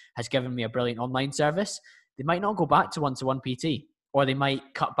coach has given me a brilliant online service. They might not go back to one-to-one PT, or they might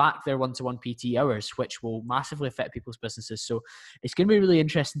cut back their one-to-one PT hours, which will massively affect people's businesses. So it's going to be really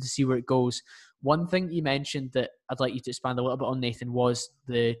interesting to see where it goes. One thing you mentioned that I'd like you to expand a little bit on, Nathan, was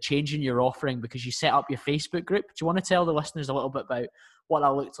the change in your offering, because you set up your Facebook group. Do you want to tell the listeners a little bit about what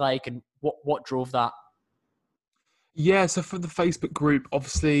that looked like and what drove that? Yeah, so for the Facebook group,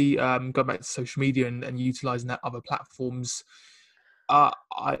 obviously going back to social media and utilising that other platforms,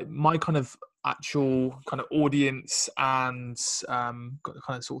 my kind of actual kind of audience and kind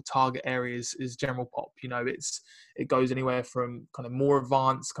of sort of target areas is general pop. It goes anywhere from kind of more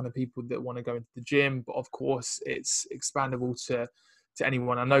advanced kind of people that want to go into the gym, but of course it's expandable to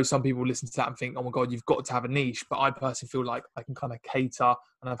anyone. I know some people listen to that and think, oh my God, you've got to have a niche, but I personally feel like I can kind of cater,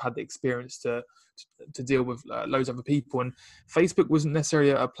 and I've had the experience to deal with loads of other people. And Facebook wasn't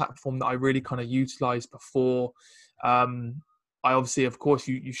necessarily a platform that I really kind of utilized before. I obviously, of course,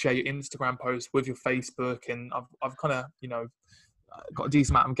 you share your Instagram posts with your Facebook, and I've kind of, got a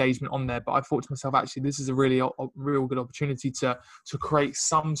decent amount of engagement on there. But I thought to myself, actually, this is a real good opportunity to create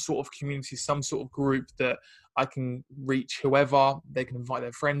some sort of community, some sort of group that I can reach whoever. They can invite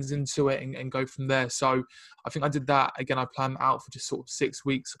their friends into it and go from there. So I think I did that. Again, I planned out for just sort of 6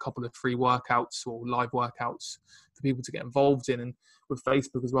 weeks, a couple of free workouts or live workouts for people to get involved in. And with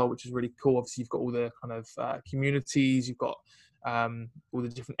Facebook as well, which is really cool. Obviously, you've got all the kind of communities, you've got all the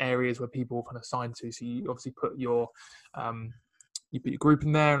different areas where people kind of sign to. So you obviously put your group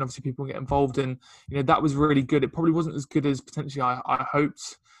in there, and obviously people get involved. And that was really good. It probably wasn't as good as potentially I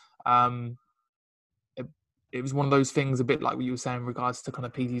hoped. It was one of those things, a bit like what you were saying in regards to kind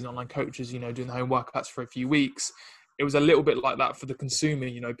of PTs and online coaches, doing the home workouts for a few weeks. It was a little bit like that for the consumer.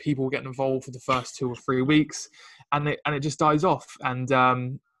 People getting involved for the first 2 or 3 weeks, and it just dies off. And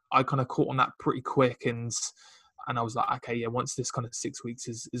I kind of caught on that pretty quick, and And I was like, okay, yeah, once this kind of 6 weeks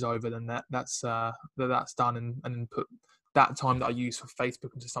is over, then that's done, and put that time that I use for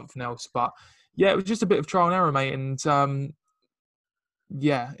Facebook into something else. But yeah, it was just a bit of trial and error, mate. And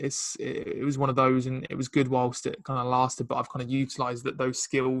yeah, it was one of those, and it was good whilst it kind of lasted. But I've kind of utilised those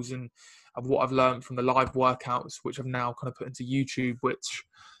skills and of what I've learned from the live workouts, which I've now kind of put into YouTube, which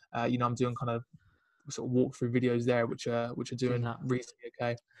I'm doing kind of sort of walkthrough videos there, which are doing reasonably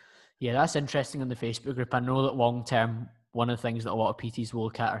okay. Yeah, that's interesting on the Facebook group. I know that long term, one of the things that a lot of PTs will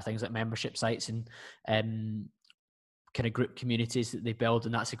look at are things like membership sites and kind of group communities that they build,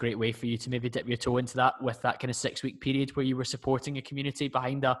 and that's a great way for you to maybe dip your toe into that with that kind of 6-week period where you were supporting a community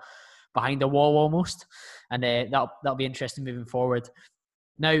behind a wall almost, and that'll be interesting moving forward.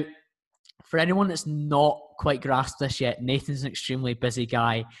 Now, for anyone that's not quite grasped this yet, Nathan's an extremely busy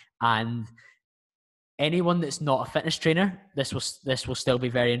guy, and anyone that's not a fitness trainer, this will still be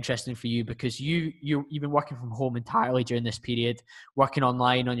very interesting for you, because you've been working from home entirely during this period, working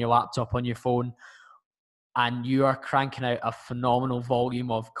online on your laptop, on your phone, and you are cranking out a phenomenal volume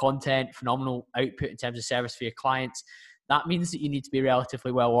of content, phenomenal output in terms of service for your clients. That means that you need to be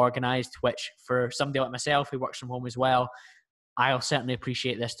relatively well organized, which for somebody like myself who works from home as well, I'll certainly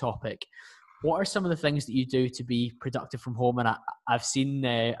appreciate this topic. What are some of the things that you do to be productive from home? And I've seen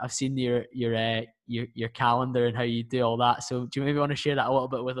your calendar and how you do all that. So do you maybe want to share that a little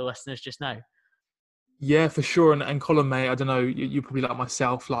bit with the listeners just now? Yeah, for sure. And Colin, mate, I don't know, you probably like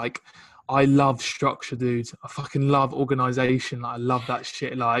myself, like I love structure, dude. I fucking love organization. Like, I love that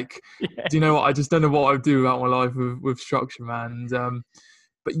shit. Like, Yeah. do you know what? I just don't know what I'd do about my life with structure, man. And,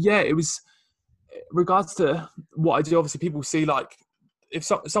 but yeah, it was regards to what I do. Obviously, people see like, if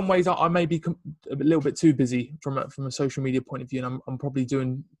some ways I may be a little bit too busy from a social media point of view, and I'm probably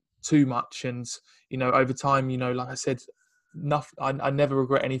doing too much. And over time, like I said, I never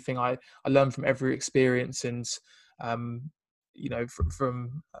regret anything. I learn from every experience, and from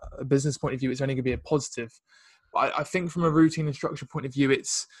a business point of view, it's only going to be a positive. But I think from a routine and structure point of view,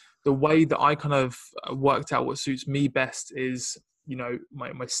 it's the way that I kind of worked out what suits me best is,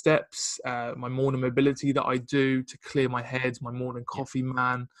 my steps, my morning mobility that I do to clear my head, my morning coffee,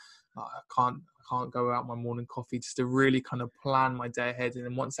 man. I can't go out my morning coffee, just to really kind of plan my day ahead. And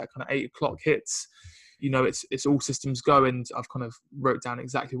then once that kind of 8 o'clock hits, it's all systems go, and I've kind of wrote down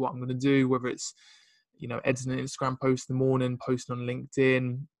exactly what I'm going to do, whether it's, editing an Instagram post in the morning, posting on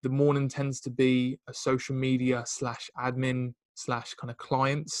LinkedIn. The morning tends to be a social media / admin / kind of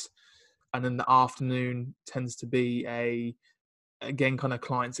clients. And then the afternoon tends to be again, kind of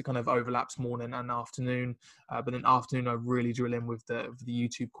clients. It kind of overlaps morning and afternoon. But then afternoon, I really drill in with the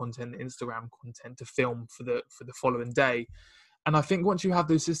YouTube content, the Instagram content to film for the following day. And I think once you have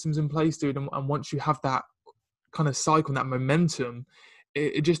those systems in place, dude, and once you have that kind of cycle and that momentum,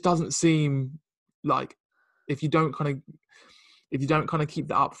 it just doesn't seem like, if you don't kind of keep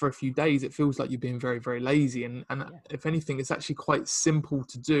that up for a few days, it feels like you're being very, very lazy. And if anything, it's actually quite simple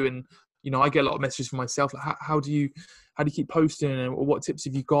to do. And I get a lot of messages from myself like, how do you keep posting, and what tips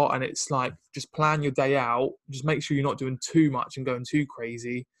have you got? And it's like, just plan your day out, just make sure you're not doing too much and going too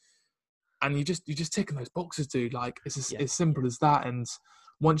crazy, and you're just ticking those boxes, dude. Like, it's as simple as that. And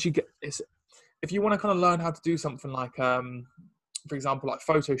once you if you want to kind of learn how to do something like, for example, like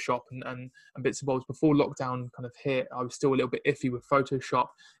Photoshop and bits and bobs, before lockdown kind of hit, I was still a little bit iffy with Photoshop.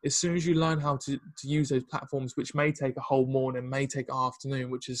 As soon as you learn how to use those platforms, which may take a whole morning, may take an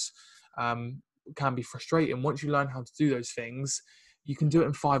afternoon, which is can be frustrating. Once you learn how to do those things, you can do it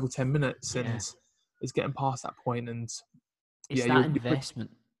in 5 or 10 minutes, and it's getting past that point. And it's that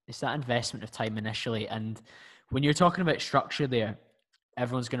investment. It's that investment of time initially. And when you're talking about structure there,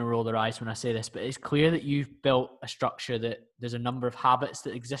 everyone's going to roll their eyes when I say this, but it's clear that you've built a structure that there's a number of habits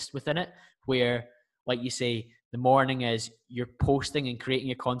that exist within it, where, like you say, the morning is you're posting and creating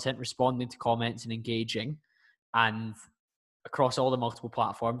your content, responding to comments and engaging, and across all the multiple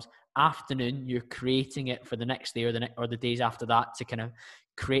platforms. Afternoon, you're creating it for the next day or the days after that, to kind of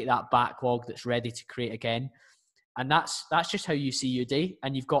create that backlog that's ready to create again. And that's just how you see your day.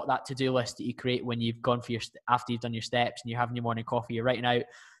 And you've got that to-do list that you create when you've gone for after you've done your steps and you're having your morning coffee. You're writing out,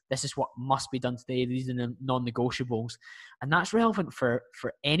 this is what must be done today. These are the non-negotiables. And that's relevant for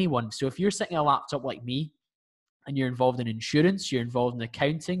anyone. So if you're sitting at a laptop like me and you're involved in insurance, you're involved in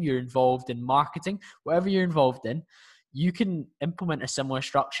accounting, you're involved in marketing, whatever you're involved in, you can implement a similar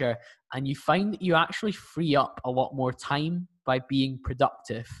structure, and you find that you actually free up a lot more time by being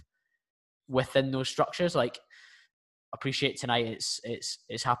productive within those structures. Like, appreciate tonight it's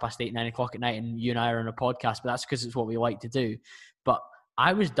 8:30, 9 o'clock at night, and you and I are on a podcast, but that's because it's what we like to do. But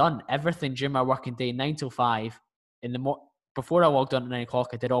I was done everything during my working day, 9 till 5 in the before I logged on at 9 o'clock.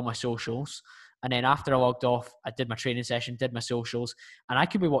 I did all my socials, And then after I logged off, I did my training session, did my socials, and I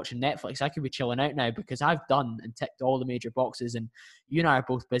could be watching Netflix. I could be chilling out now because I've done and ticked all the major boxes. And you and I are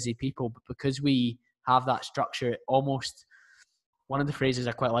both busy people, but because we have that structure, almost one of the phrases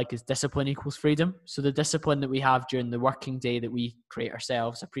I quite like is discipline equals freedom. So the discipline that we have during the working day that we create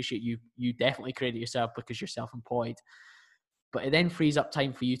ourselves, I appreciate you definitely create it yourself because you're self-employed. But it then frees up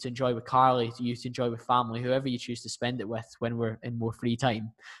time for you to enjoy with Carly, to you to enjoy with family, whoever you choose to spend it with when we're in more free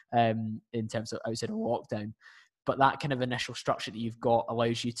time, in terms of outside of lockdown. But that kind of initial structure that you've got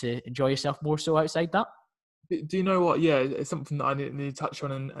allows you to enjoy yourself more so outside that. Do you know what? Yeah, it's something that I need to touch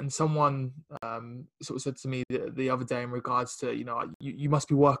on. And someone sort of said to me the other day in regards to, you must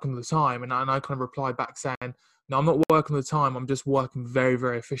be working all the time. And I kind of replied back saying, no, I'm not working all the time. I'm just working very,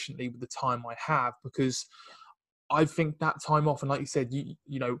 very efficiently with the time I have, because I think that time off, and like you said,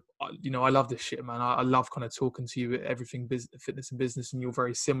 I love this shit, man. I love kind of talking to you everything fitness and business, and you're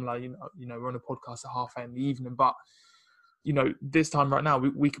very similar. We're on a podcast at 8:30 in the evening, but this time right now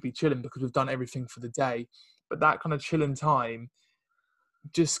we could be chilling because we've done everything for the day. But that kind of chilling time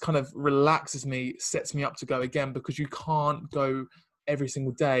just kind of relaxes me, sets me up to go again, because you can't go every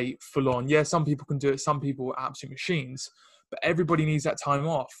single day full on. Yeah, some people can do it. Some people are absolute machines. But everybody needs that time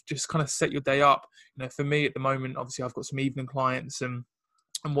off. Just kind of set your day up. For me at the moment, obviously I've got some evening clients and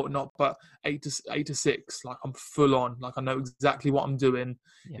whatnot, but 8 to 6, like I'm full on. Like I know exactly what I'm doing.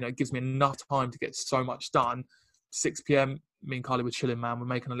 Yeah. It gives me enough time to get so much done. 6 p.m. me and Carly were chilling, man. We're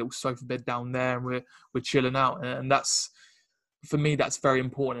making a little sofa bed down there, and we're chilling out. And that's, for me, that's very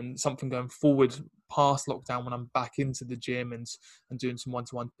important, and something going forward past lockdown when I'm back into the gym and doing some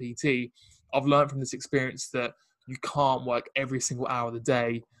one-to-one PT. I've learned from this experience that you can't work every single hour of the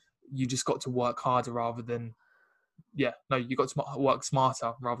day. You just got to work harder rather than, you got to work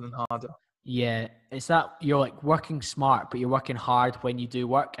smarter rather than harder. Yeah, it's that you're like working smart, but you're working hard when you do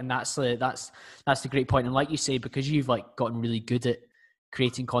work, and that's the great point. And like you say, because you've like gotten really good at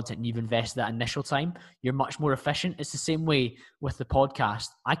creating content and you've invested that initial time, you're much more efficient. It's the same way with the podcast.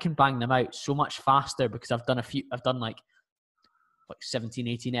 I can bang them out so much faster because I've done like 17,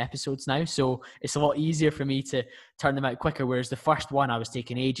 18 episodes now. So it's a lot easier for me to turn them out quicker. Whereas the first one, I was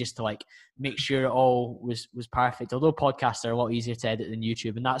taking ages to like make sure it all was perfect. Although podcasts are a lot easier to edit than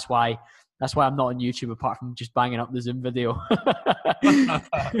YouTube. And that's why I'm not on YouTube, apart from just banging up the Zoom video.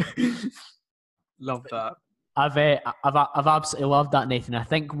 Love that. I've absolutely loved that, Nathan. I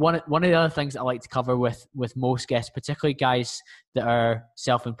think one of the other things that I like to cover with most guests, particularly guys that are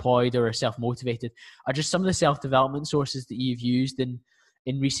self-employed or are self-motivated, are just some of the self-development sources that you've used in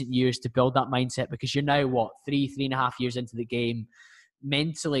recent years to build that mindset. Because you're now 3.5 years into the game,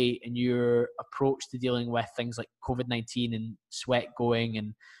 mentally, and your approach to dealing with things like COVID-19 and sweat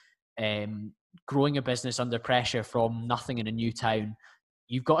going and growing a business under pressure from nothing in a new town.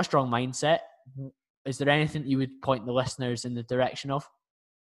 You've got a strong mindset. Is there anything you would point the listeners in the direction of?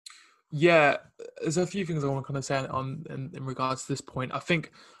 Yeah, there's a few things I want to kind of say in regards to this point. I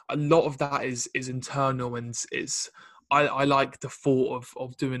think a lot of that is internal, and I like the thought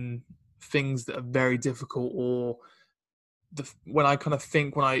of doing things that are very difficult, or when I kind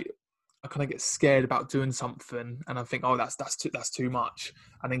of get scared about doing something, and I think, oh, that's too much,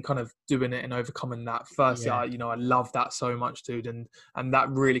 and then kind of doing it and overcoming that. Firstly, I love that so much, dude, and that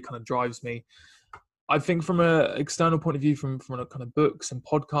really kind of drives me. I think from an external point of view, from kind of books and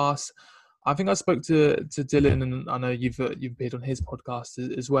podcasts, I think I spoke to Dylan, and I know you've appeared on his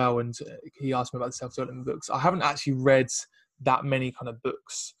podcast as well, and he asked me about the self-development books. I haven't actually read that many kind of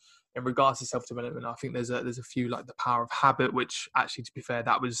books in regards to self-development. I think there's a few, like The Power of Habit, which actually, to be fair,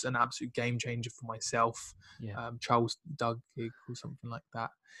 that was an absolute game changer for myself. Yeah. Charles Duhigg or something like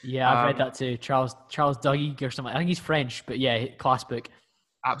that. Yeah, I've read that too. Charles Duhigg or something. I think he's French, but yeah, class book.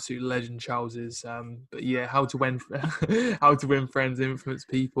 Absolute legend, Charles is. But yeah, How to Win Friends, Influence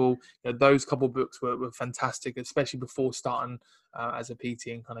People. Those couple of books were fantastic, especially before starting as a PT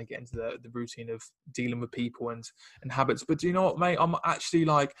and kind of getting into the routine of dealing with people and habits. But do you know what, mate?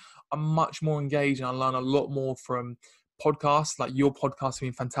 I'm much more engaged, and I learn a lot more from podcasts. Like your podcast has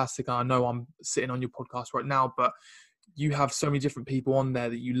been fantastic. I know I'm sitting on your podcast right now, but you have so many different people on there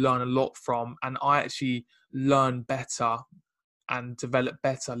that you learn a lot from, and I actually learn better and develop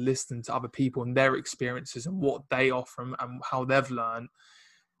better listening to other people and their experiences and what they offer and how they've learned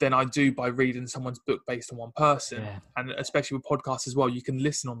than I do by reading someone's book based on one person. Yeah. And especially with podcasts as well, you can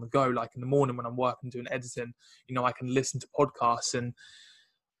listen on the go. Like in the morning when I'm working doing editing, I can listen to podcasts. And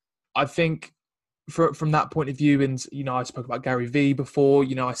I think from that point of view, and I spoke about Gary Vee before,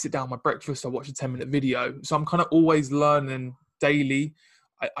 I sit down my breakfast, I watch a 10-minute video, so I'm kind of always learning daily.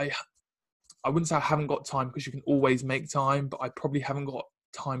 I wouldn't say I haven't got time, because you can always make time, but I probably haven't got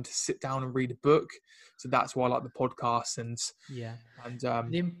time to sit down and read a book. So that's why I like the podcasts and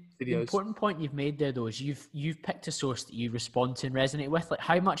The videos. important point you've made there, though, is you've picked a source that you respond to and resonate with. Like,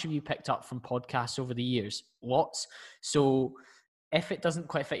 how much have you picked up from podcasts over the years? Lots. So if it doesn't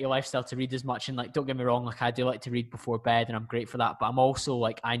quite fit your lifestyle to read as much, and like, don't get me wrong, like, I do like to read before bed, and I'm great for that. But I'm also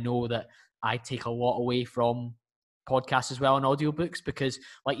like, I know that I take a lot away from podcasts as well and audiobooks, because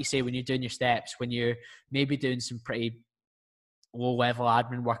like you say, when you're doing your steps, when you're maybe doing some pretty low level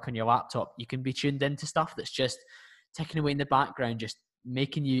admin work on your laptop, you can be tuned into stuff that's just ticking away in the background, just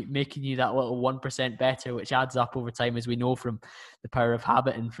making you that little 1% better, which adds up over time, as we know from The Power of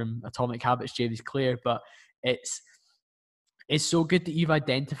Habit and from Atomic Habits, James Clear. But it's so good that you've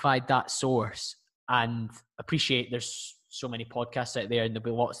identified that source, and appreciate there's so many podcasts out there, and there'll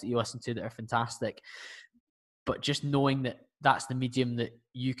be lots that you listen to that are fantastic. But just knowing that that's the medium that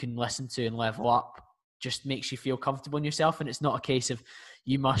you can listen to and level up just makes you feel comfortable in yourself. And it's not a case of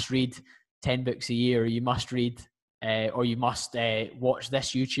you must read 10 books a year, or you must read or you must watch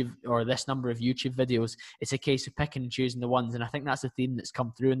this YouTube or this number of YouTube videos. It's a case of picking and choosing the ones. And I think that's a theme that's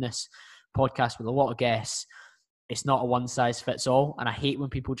come through in this podcast with a lot of guests. It's not a one size fits all. And I hate when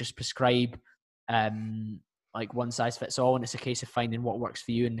people just prescribe like one size fits all, and it's a case of finding what works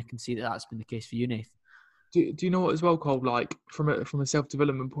for you. And I can see that that's been the case for you, Nath. Do you know what as well, Cole? Like from a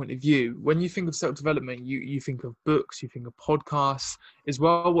self-development point of view, when you think of self-development, you think of books, you think of podcasts as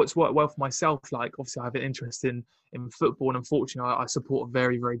well. What's worked well for myself, like obviously I have an interest in football, and unfortunately I support a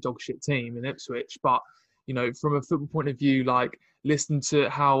very, very dog shit team in Ipswich. But you know, from a football point of view, like listen to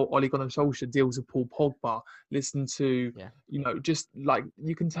how Ole Gunnar Solskjaer deals with Paul Pogba. Listen to you know, just like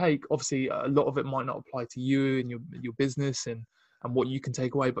you can take, obviously a lot of it might not apply to you and your business and what you can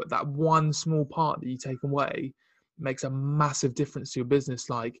take away, but that one small part that you take away makes a massive difference to your business.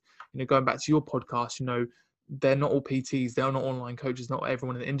 Like, you know, going back to your podcast, you know, they're not all PTs, they're not online coaches, not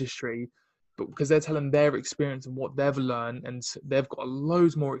everyone in the industry, but because they're telling their experience and what they've learned, and they've got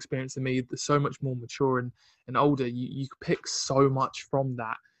loads more experience than me, they're so much more mature and older, you pick so much from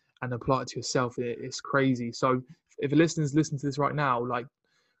that and apply it to yourself. It's crazy. So if a listener's listening to this right now, like,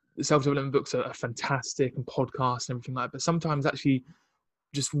 the self-development books are fantastic, and podcasts and everything like that. But sometimes actually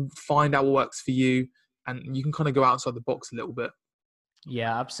just find out what works for you, and you can kind of go outside the box a little bit.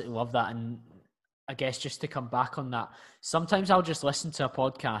 Yeah, I absolutely love that. And I guess just to come back on that, sometimes I'll just listen to a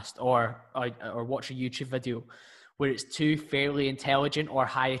podcast or watch a YouTube video where it's two fairly intelligent or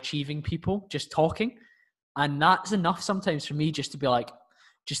high achieving people just talking. And that's enough sometimes for me just to be like,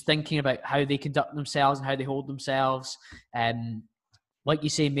 just thinking about how they conduct themselves and how they hold themselves. Like you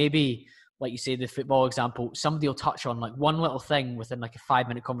say, maybe, like you say, the football example, somebody will touch on like one little thing within like a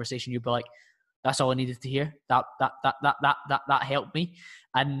 5-minute conversation. You'll be like, that's all I needed to hear. That helped me.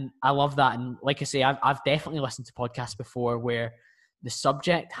 And I love that. And like I say, I've definitely listened to podcasts before where the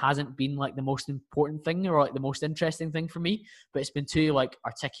subject hasn't been like the most important thing or like the most interesting thing for me, but it's been two like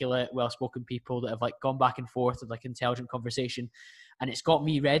articulate, well-spoken people that have like gone back and forth with like intelligent conversation. And it's got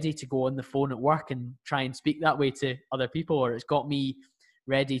me ready to go on the phone at work and try and speak that way to other people, or it's got me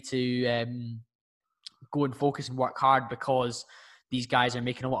ready to go and focus and work hard because these guys are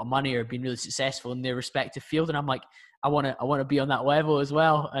making a lot of money or being really successful in their respective field. And I'm like, I want to be on that level as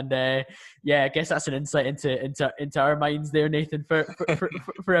well. And I guess that's an insight into our minds there, Nathan,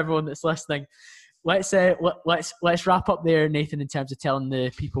 for everyone that's listening. Let's wrap up there, Nathan, in terms of telling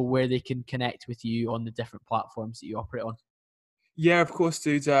the people where they can connect with you on the different platforms that you operate on. Yeah, of course,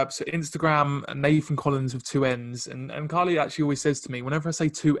 dude. So Instagram, Nathan Collins with 2 N's. And Carly actually always says to me, whenever I say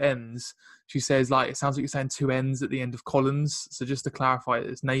 2 N's, she says, like, it sounds like you're saying 2 N's at the end of Collins. So just to clarify,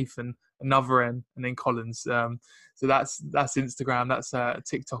 it's Nathan, another N, and then Collins. So that's Instagram. That's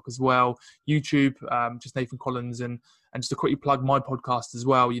TikTok as well. YouTube, just Nathan Collins. And just to quickly plug my podcast as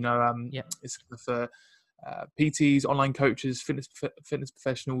well, you know, it's for PTs, online coaches, fitness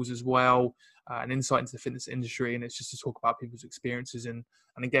professionals as well, an insight into the fitness industry. And it's just to talk about people's experiences and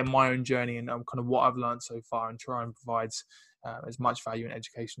again, my own journey and kind of what I've learned so far, and try and provide as much value and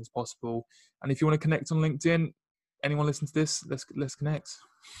education as possible. And if you want to connect on LinkedIn, anyone listen to this, let's connect.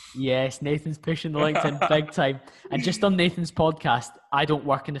 Yes, Nathan's pushing the LinkedIn big time. And just on Nathan's podcast, I don't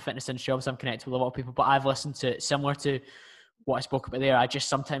work in the fitness industry, obviously I'm connected with a lot of people, but I've listened to it similar to what I spoke about there. I just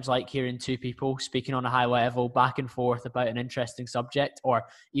sometimes like hearing two people speaking on a high level back and forth about an interesting subject, or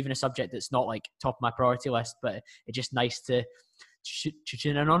even a subject that's not like top of my priority list, but it's just nice to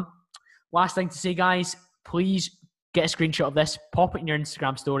tune in on. Last thing to say, guys, please get a screenshot of this, pop it in your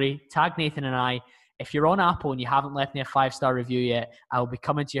Instagram story, tag Nathan and I. If you're on Apple and you haven't left me a 5-star review yet, I'll be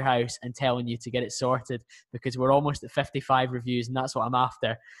coming to your house and telling you to get it sorted, because we're almost at 55 reviews and that's what I'm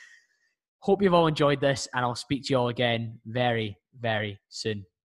after. Hope you've all enjoyed this, and I'll speak to you all again very, very soon.